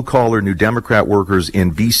the blue-collar New Democrat workers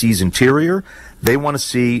in BC's interior, they want to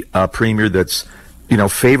see a premier that's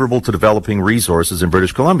favorable to developing resources in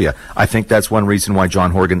British Columbia. I think that's one reason why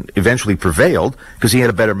John Horgan eventually prevailed, because he had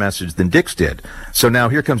a better message than Dix did. So now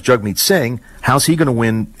here comes Jagmeet Singh. How's he going to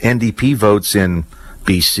win NDP votes in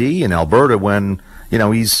BC and Alberta when,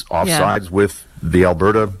 he's offsides with the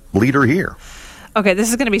Alberta leader here? Okay, this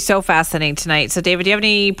is going to be so fascinating tonight. So, David, do you have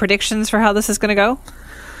any predictions for how this is going to go?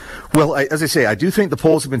 Well, as I say, I do think the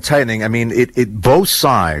polls have been tightening. I mean, both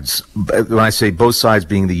sides, when I say both sides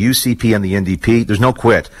being the UCP and the NDP, there's no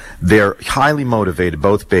quit. They're highly motivated,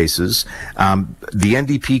 both bases. The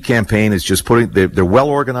NDP campaign is just they're well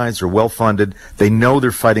organized, they're well funded. They know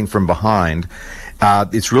they're fighting from behind.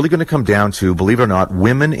 It's really going to come down to, believe it or not,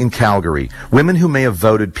 women in Calgary, women who may have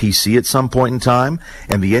voted PC at some point in time,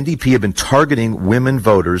 and the NDP have been targeting women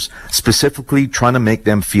voters, specifically trying to make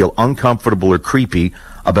them feel uncomfortable or creepy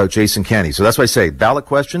about Jason Kenney. So that's why I say, ballot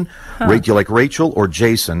question, you like Rachel or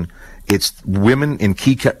Jason? It's women in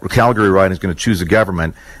key Calgary riding is going to choose a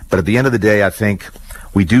government, but at the end of the day, I think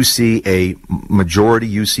we do see a majority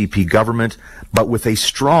UCP government, but with a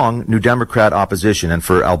strong New Democrat opposition. And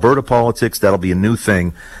for Alberta politics, that'll be a new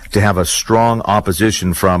thing, to have a strong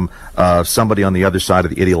opposition from somebody on the other side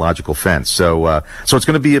of the ideological fence. So it's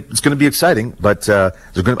going to be exciting, but I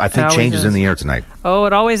think change is in the air tonight. Oh,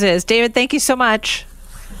 it always is. David, thank you so much.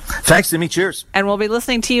 Thanks, Simi. Cheers. And we'll be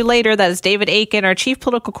listening to you later. That is David Akin, our chief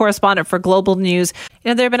political correspondent for Global News.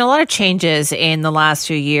 There have been a lot of changes in the last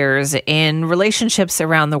few years in relationships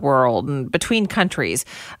around the world and between countries.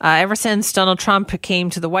 Ever since Donald Trump came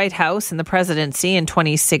to the White House and the presidency in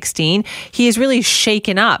 2016, he has really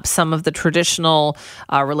shaken up some of the traditional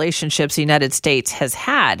relationships the United States has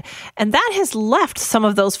had. And that has left some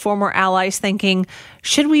of those former allies thinking,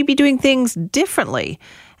 should we be doing things differently?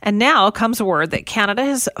 And now comes word that Canada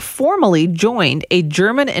has formally joined a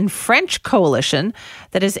German and French coalition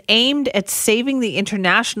that is aimed at saving the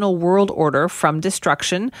international world order from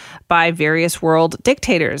destruction by various world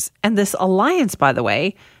dictators. And this alliance, by the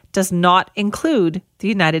way, does not include the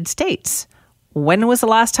United States. When was the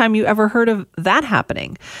last time you ever heard of that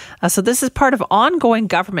happening? So this is part of ongoing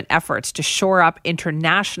government efforts to shore up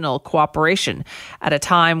international cooperation at a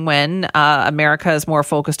time when America is more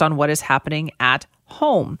focused on what is happening at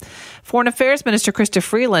home. Foreign Affairs Minister Chrystia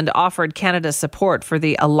Freeland offered Canada's support for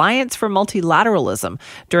the Alliance for Multilateralism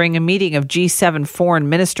during a meeting of G7 foreign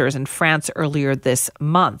ministers in France earlier this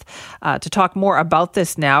month. To talk more about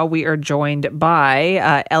this now, we are joined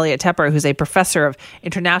by Elliot Tepper, who's a professor of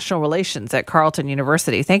international relations at Carleton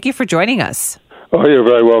University. Thank you for joining us. Oh, you're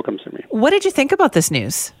very welcome to me. What did you think about this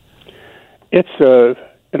news? It's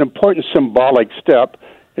an important symbolic step.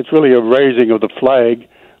 It's really a raising of the flag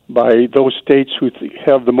by those states who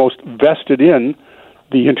have the most vested in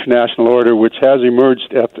the international order, which has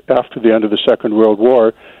emerged after the end of the Second World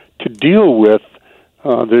War, to deal with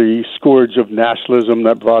the scourge of nationalism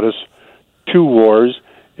that brought us to wars,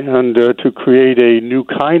 and to create a new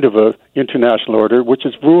kind of a international order, which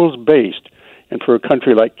is rules-based. And for a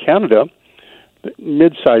country like Canada,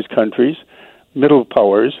 mid-sized countries, middle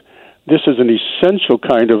powers, this is an essential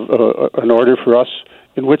kind of an order for us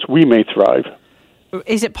in which we may thrive.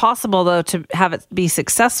 Is it possible, though, to have it be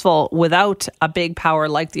successful without a big power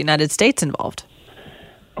like the United States involved?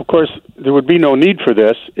 Of course, there would be no need for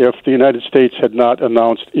this if the United States had not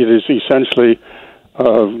announced it is essentially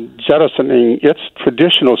jettisoning its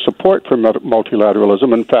traditional support for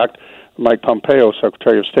multilateralism. In fact, Mike Pompeo,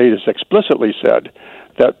 Secretary of State, has explicitly said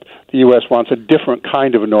that the U.S. wants a different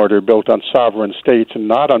kind of an order built on sovereign states and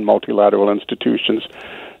not on multilateral institutions.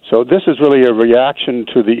 So this is really a reaction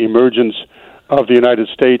to the emergence of the United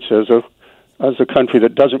States as a country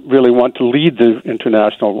that doesn't really want to lead the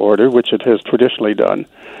international order, which it has traditionally done,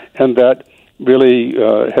 and that really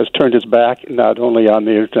has turned its back not only on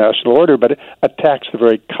the international order, but it attacks the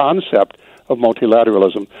very concept of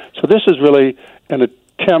multilateralism. So this is really an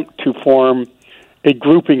attempt to form a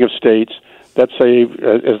grouping of states that say,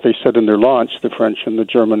 as they said in their launch, the French and the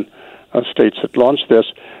German states that launched this,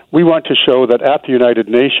 we want to show that at the United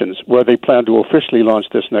Nations, where they plan to officially launch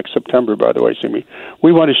this next September, by the way, Simi,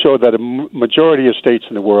 we want to show that a majority of states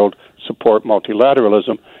in the world support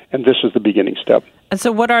multilateralism, and this is the beginning step. And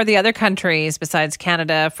so what are the other countries besides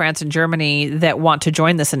Canada, France, and Germany that want to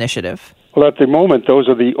join this initiative? Well, at the moment, those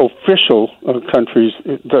are the official countries.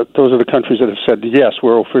 Those are the countries that have said, yes,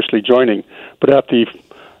 we're officially joining. But at the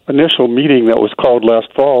initial meeting that was called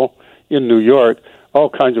last fall in New York, all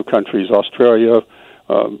kinds of countries, Australia,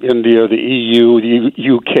 India, the EU, the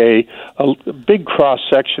UK, a big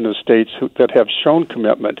cross-section of states that have shown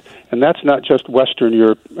commitment. And that's not just Western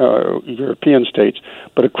European states,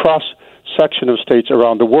 but a cross-section of states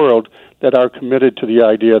around the world that are committed to the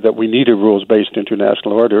idea that we need a rules-based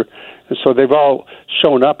international order. And so they've all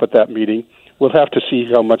shown up at that meeting. We'll have to see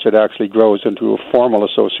how much it actually grows into a formal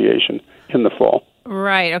association in the fall.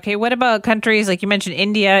 Right. Okay. What about countries like you mentioned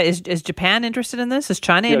India? Is Japan interested in this? Is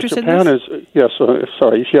China interested Japan in this?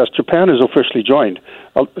 Yes, Japan is officially joined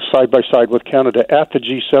side by side with Canada at the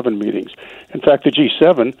G7 meetings. In fact, the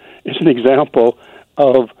G7 is an example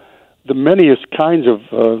of the manyest kinds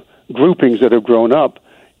of groupings that have grown up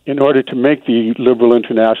in order to make the liberal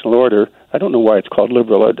international order. I don't know why it's called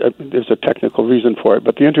liberal. There's a technical reason for it.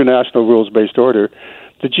 But the international rules-based order,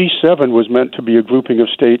 the G7 was meant to be a grouping of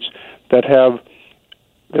states that have,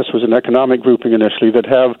 this was an economic grouping initially, that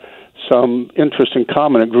have some interest in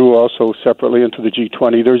common. It grew also separately into the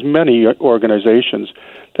G20. There's many organizations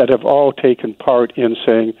that have all taken part in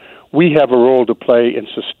saying, we have a role to play in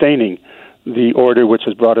sustaining the order which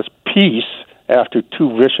has brought us peace after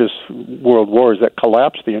two vicious world wars that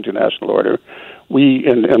collapsed the international order. We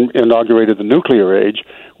inaugurated the nuclear age.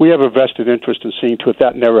 We have a vested interest in seeing to it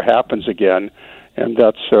that never happens again. And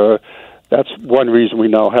that's one reason we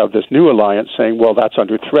now have this new alliance saying, well, that's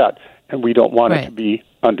under threat, and we don't want it to be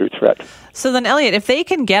under threat. So then, Elliot, if they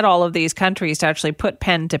can get all of these countries to actually put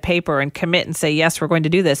pen to paper and commit and say, yes, we're going to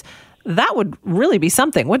do this, that would really be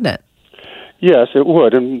something, wouldn't it? Yes, it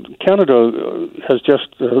would. And Canada has just,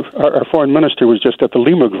 our foreign minister was just at the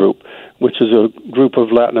Lima Group, which is a group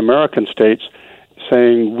of Latin American states,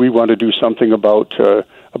 saying we want to do something about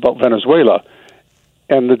Venezuela.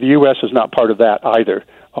 And the U.S. is not part of that either,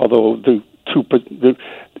 although they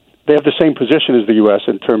have the same position as the U.S.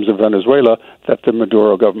 in terms of Venezuela, that the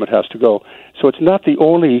Maduro government has to go. So it's not the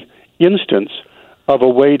only instance of a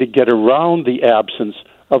way to get around the absence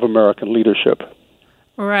of American leadership.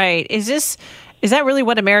 Right. Is that really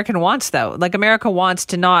what America wants, though? Like, America wants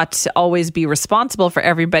to not always be responsible for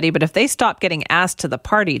everybody, but if they stop getting asked to the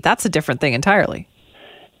party, that's a different thing entirely.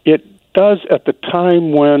 It does at the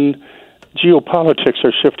time when geopolitics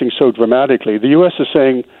are shifting so dramatically. The U.S. is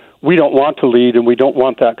saying, we don't want to lead and we don't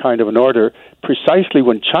want that kind of an order, precisely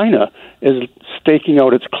when China is staking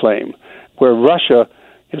out its claim, where Russia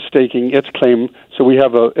is staking its claim. So we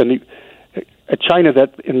have a China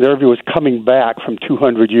that, in their view, is coming back from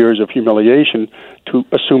 200 years of humiliation to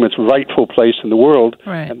assume its rightful place in the world.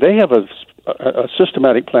 Right. And they have a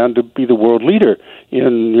systematic plan to be the world leader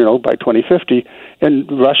by 2050. And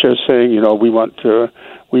Russia is saying, we want to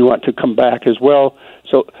come back as well.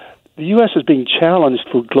 So the U.S. is being challenged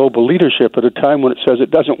for global leadership at a time when it says it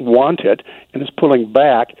doesn't want it and is pulling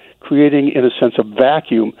back, creating, in a sense, a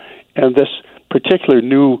vacuum. And this particular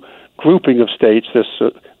new grouping of states, this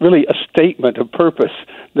really a statement of purpose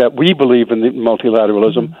that we believe in the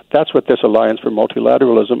multilateralism. Mm-hmm. That's what this Alliance for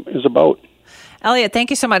Multilateralism is about. Elliot, thank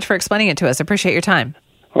you so much for explaining it to us. I appreciate your time.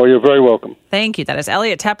 Oh, you're very welcome. Thank you. That is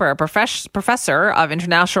Elliot Tepper, a professor of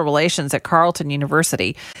international relations at Carleton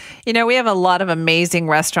University. We have a lot of amazing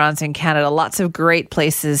restaurants in Canada, lots of great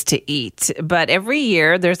places to eat. But every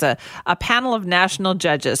year there's a panel of national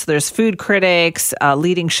judges. So there's food critics,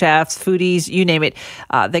 leading chefs, foodies, you name it.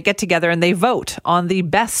 They get together and they vote on the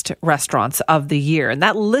best restaurants of the year. And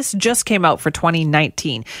that list just came out for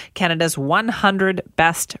 2019, Canada's 100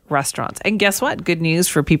 best restaurants. And guess what? Good news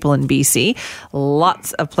for people in BC.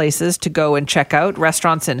 Lots of places to go and check out.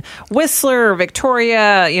 Restaurants in Whistler,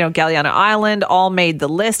 Victoria, Galiano Island all made the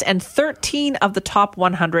list, and 13 of the top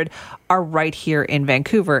 100 are right here in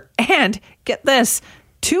Vancouver. And get this,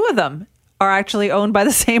 2 of them are actually owned by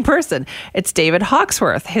the same person. It's David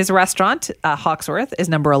Hawksworth. His restaurant, Hawksworth, is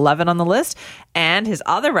number 11 on the list, and his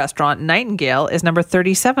other restaurant, Nightingale, is number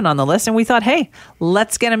 37 on the list. And we thought, hey,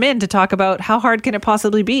 let's get him in to talk about how hard can it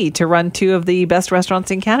possibly be to run 2 of the best restaurants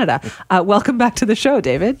in Canada. Welcome back to the show,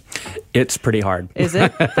 David. It's pretty hard. Is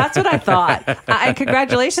it? That's what I thought. And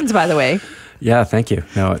congratulations, by the way. Yeah, thank you.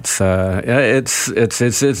 No, it's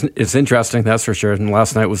interesting, that's for sure. And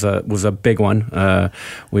last night was a big one.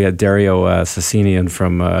 We had Dario Cecchini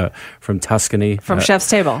from Tuscany, from Chef's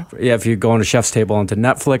Table. Yeah, if you go on to Chef's Table onto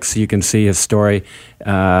Netflix, you can see his story.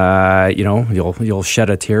 You'll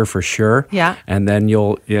shed a tear for sure. Yeah, and then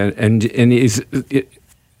and he's.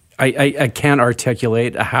 I can't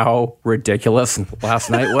articulate how ridiculous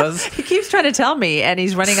last night was. He keeps trying to tell me, and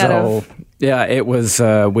he's running out of... Yeah, it was,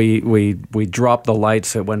 we dropped the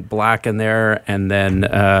lights, it went black in there, and then,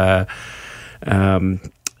 and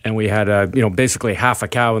we had, basically half a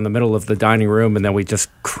cow in the middle of the dining room, and then we just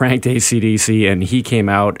cranked AC/DC, and he came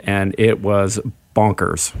out, and it was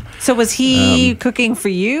bonkers. So was he cooking for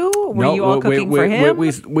you? Were you all cooking for him?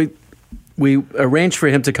 We arranged for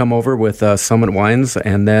him to come over with Summit Wines,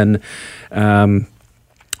 and then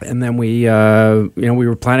we we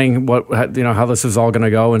were planning how this was all going to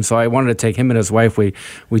go, and so I wanted to take him and his wife. We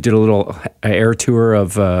did a little air tour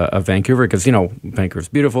of Vancouver because Vancouver's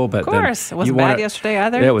beautiful, but of course it wasn't bad yesterday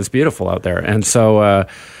either. Yeah, it was beautiful out there, and so.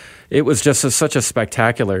 It was just such a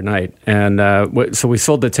spectacular night, and so we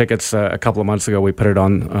sold the tickets a couple of months ago. We put it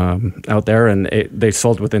on out there, and they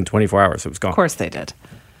sold within 24 hours. It was gone. Of course they did.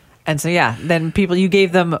 And so, then you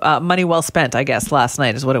gave them money well spent, I guess, last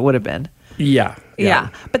night is what it would have been. Yeah.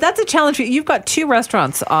 But that's a challenge for you. You've got 2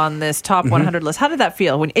 restaurants on this top 100 list. How did that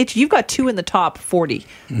feel? You've got 2 in the top 40.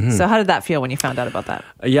 Mm-hmm. So how did that feel when you found out about that?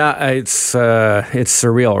 Yeah, it's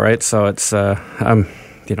surreal, right? So it's,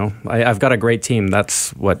 I've got a great team.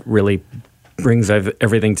 That's what really brings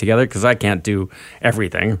everything together because I can't do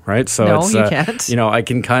everything, right? So you can't. I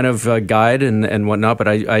can kind of guide and whatnot, but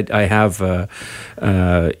I have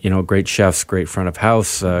great chefs, great front of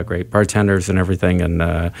house, great bartenders, and everything,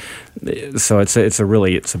 and so it's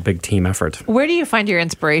a big team effort. Where do you find your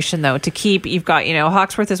inspiration though to keep? You've got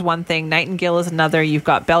Hawksworth is one thing, Nightingale is another. You've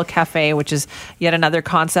got Belle Cafe, which is yet another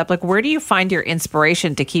concept. Like, where do you find your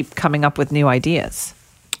inspiration to keep coming up with new ideas?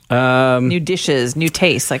 New dishes, new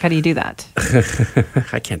tastes. Like, how do you do that?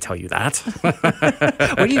 I can't tell you that.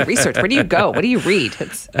 Where do you research? Where do you go? What do you read?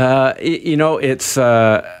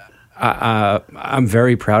 I'm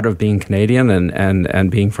very proud of being Canadian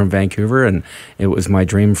and being from Vancouver, and it was my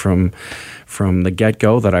dream from the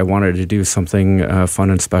get-go that I wanted to do something fun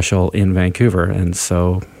and special in Vancouver, and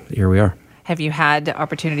so here we are. Have you had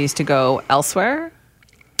opportunities to go elsewhere?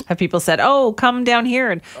 Have people said, "Oh, come down here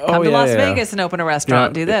and come to Las Vegas and open a restaurant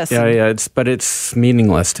and do this"? Yeah. It's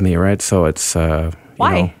meaningless to me, right? So it's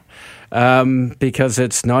why? Because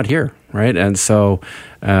it's not here, right? And so,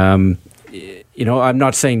 I'm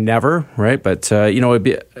not saying never, right? But it'd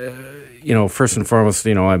be. First and foremost,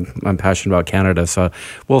 I'm passionate about Canada, so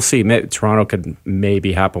we'll see. Toronto could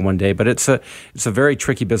maybe happen one day, but it's a very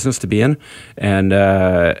tricky business to be in, and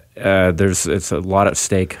it's a lot at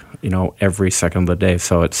stake, every second of the day.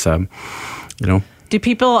 So it's, Do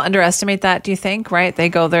people underestimate that, do you think, right? They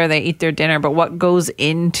go there, they eat their dinner, but what goes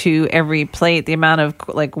into every plate, the amount of,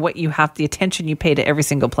 the attention you pay to every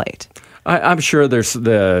single plate? I'm sure there's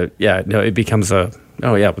it becomes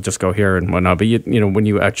we'll just go here and whatnot. But when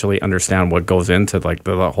you actually understand what goes into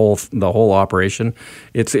the whole operation,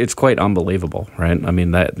 it's quite unbelievable, right? I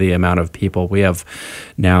mean, the amount of people we have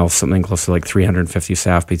now, something close to 350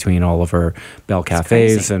 staff between all of our Bell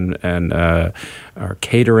Cafes and our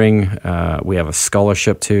catering. We have a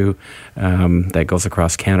scholarship too that goes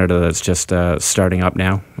across Canada that's just starting up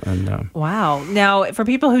now. And wow! Now, for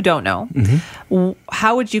people who don't know,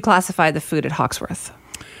 how would you classify the food at Hawksworth?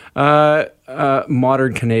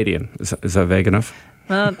 Modern Canadian. Is that vague enough?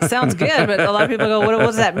 Well, it sounds good, but a lot of people go, what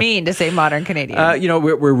does that mean to say modern Canadian?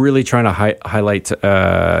 We're really trying to highlight,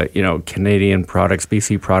 Canadian products,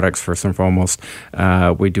 BC products first and foremost.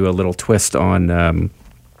 We do a little twist on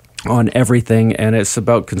everything, and it's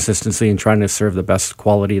about consistency and trying to serve the best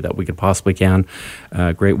quality that we could possibly can.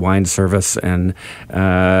 Great wine service, and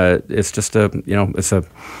it's just it's a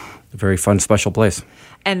very fun, special place.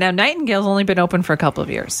 And now Nightingale's only been open for a couple of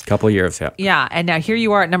years. Couple of years, yeah. Yeah, and now here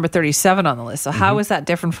you are at number 37 on the list. So how is that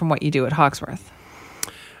different from what you do at Hawksworth?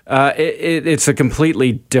 It's a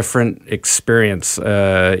completely different experience.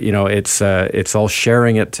 It's all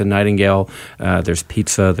sharing it to Nightingale. There's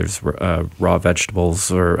pizza, there's raw vegetables,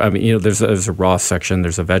 there's a raw section,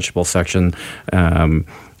 there's a vegetable section,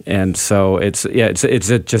 and so it's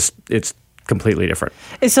completely different.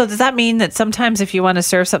 So does that mean that sometimes if you want to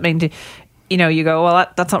serve something to, you go,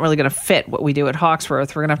 well, that's not really going to fit what we do at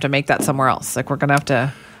Hawksworth. We're going to have to make that somewhere else. We're going to have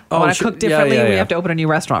to want to cook differently. We have to open a new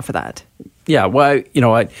restaurant for that. Yeah, well,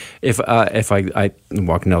 if I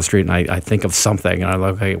walk down the street and I think of something and I'm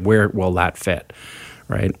like, okay, where will that fit,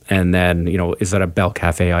 right? And then is that a Bell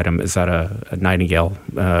Cafe item? Is that a Nightingale?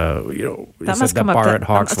 That must come up. That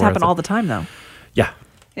must happen all the time, though. Yeah.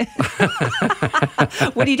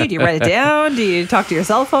 What do you do? Do you write it down? Do you talk to your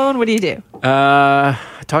cell phone? What do you do?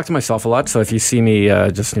 I talk to myself a lot. So if you see me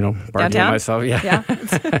just barking at myself,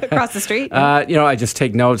 across the street. I just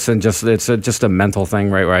take notes and it's just a mental thing,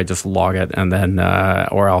 right? Where I just log it, and then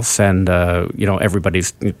or I'll send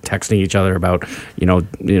everybody's texting each other about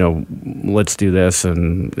let's do this,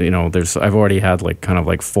 and I've already had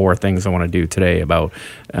 4 things I want to do today about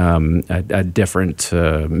a different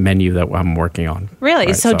menu that I'm working on. Really?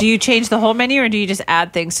 Right? So do you change the whole menu, or do you just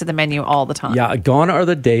add things to the menu all the time? Yeah, gone are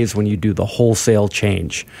the days when you do the whole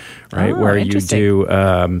change, right? Where you do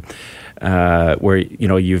where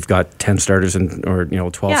you've got 10 starters or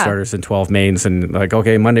 12 starters and 12 mains, and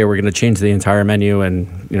okay, Monday we're going to change the entire menu,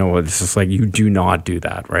 and it's just you do not do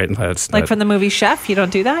that, right? From the movie Chef, you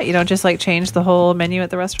don't do that. You don't just change the whole menu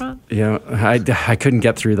at the restaurant. Yeah, I couldn't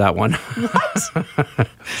get through that one. What?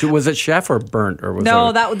 Was it Chef or Burnt, or was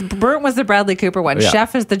Burnt was the Bradley Cooper one. Yeah.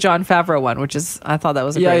 Chef is the Jon Favreau one, which is, I thought that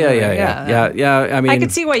was a great movie. Yeah. I mean, I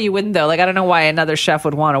could see why you wouldn't though. I don't know why another chef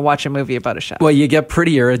would want to watch a movie about a chef. Well, you get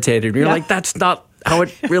pretty irritated. You're that's not how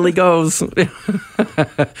it really goes.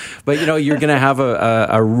 But you're going to have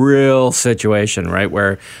a real situation, right?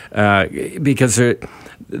 Where because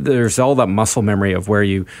there's all that muscle memory of where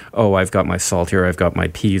I've got my salt here, I've got my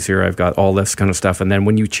peas here, I've got all this kind of stuff, and then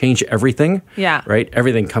when you change everything, right,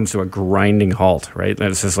 everything comes to a grinding halt, right? And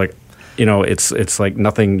it's just it's like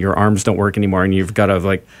nothing. Your arms don't work anymore, and you've got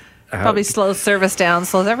to probably slows service down,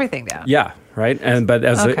 slows everything down. Yeah. Right. But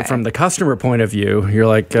from the customer point of view, you're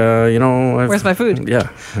where's my food?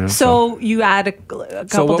 Yeah. So you add a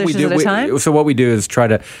couple dishes at a time? So what we do is try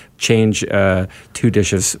to change 2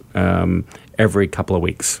 dishes every couple of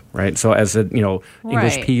weeks. Right. So as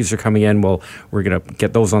English peas are coming in, we're going to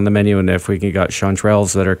get those on the menu. And if we got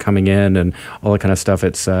chanterelles that are coming in and all that kind of stuff,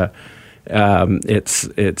 it's That's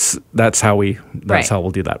how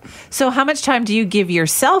we'll do that. So how much time do you give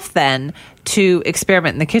yourself then to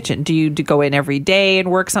experiment in the kitchen? Do you go in every day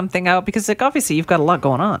and work something out? Because like obviously you've got a lot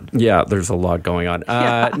going on. Yeah, there's a lot going on.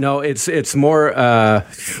 No, it's more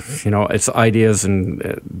it's ideas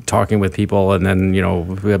and talking with people, and then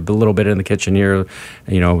we have a little bit in the kitchen here.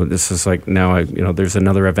 This is like now there's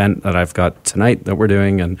another event that I've got tonight that we're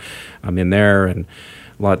doing, and I'm in there and.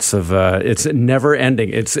 Lots of it's never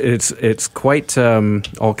ending. It's quite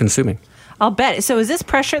all consuming. I'll bet. So is this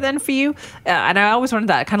pressure then for you? And I always wondered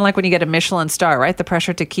that, kind of like when you get a Michelin star, right? The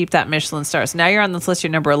pressure to keep that Michelin star. So now you're on this list,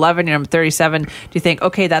 you're number 11, you're number 37. Do you think,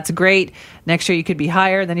 okay, that's great. Next year you could be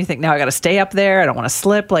higher. Then you think, now I got to stay up there. I don't want to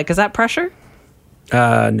slip. Like, is that pressure?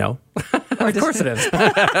 No. Of course it is.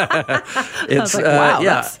 It's like,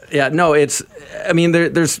 wow, yeah. No, it's. I mean,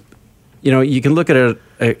 there's. You can look at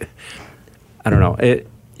it. I don't know.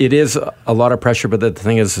 It is a lot of pressure, but the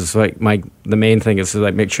thing is like the main thing is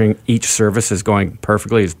like make sure each service is going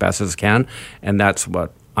perfectly as best as it can, and that's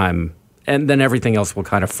what and then everything else will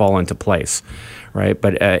kind of fall into place, right?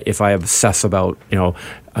 But if I obsess about,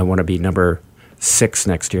 I want to be number 6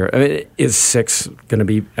 next year. I mean, is 6 going to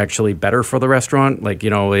be actually better for the restaurant? Like,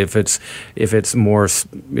 if it's more,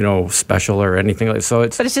 special or anything like so.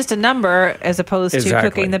 But it's just a number as opposed to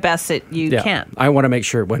cooking the best that you can. I want to make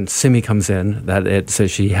sure when Simi comes in that it says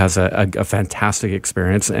she has a fantastic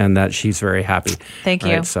experience and that she's very happy. Thank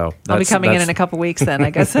you. Right? So I'll be coming in a couple weeks then, I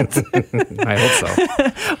guess. I hope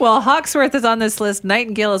so. Well, Hawksworth is on this list.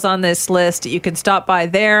 Nightingale is on this list. You can stop by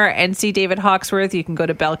there and see David Hawksworth. You can go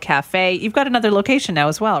to Bell Cafe. You've got another location now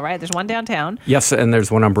as well, right? There's one downtown. Yes, and there's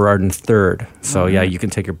one on Burrard and 3rd. So, yeah, you can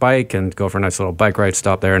take your bike and go for a nice little bike ride,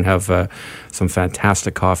 stop there and have some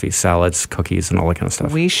fantastic coffee, salads, cookies, and all that kind of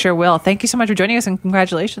stuff. We sure will. Thank you so much for joining us, and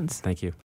congratulations. Thank you.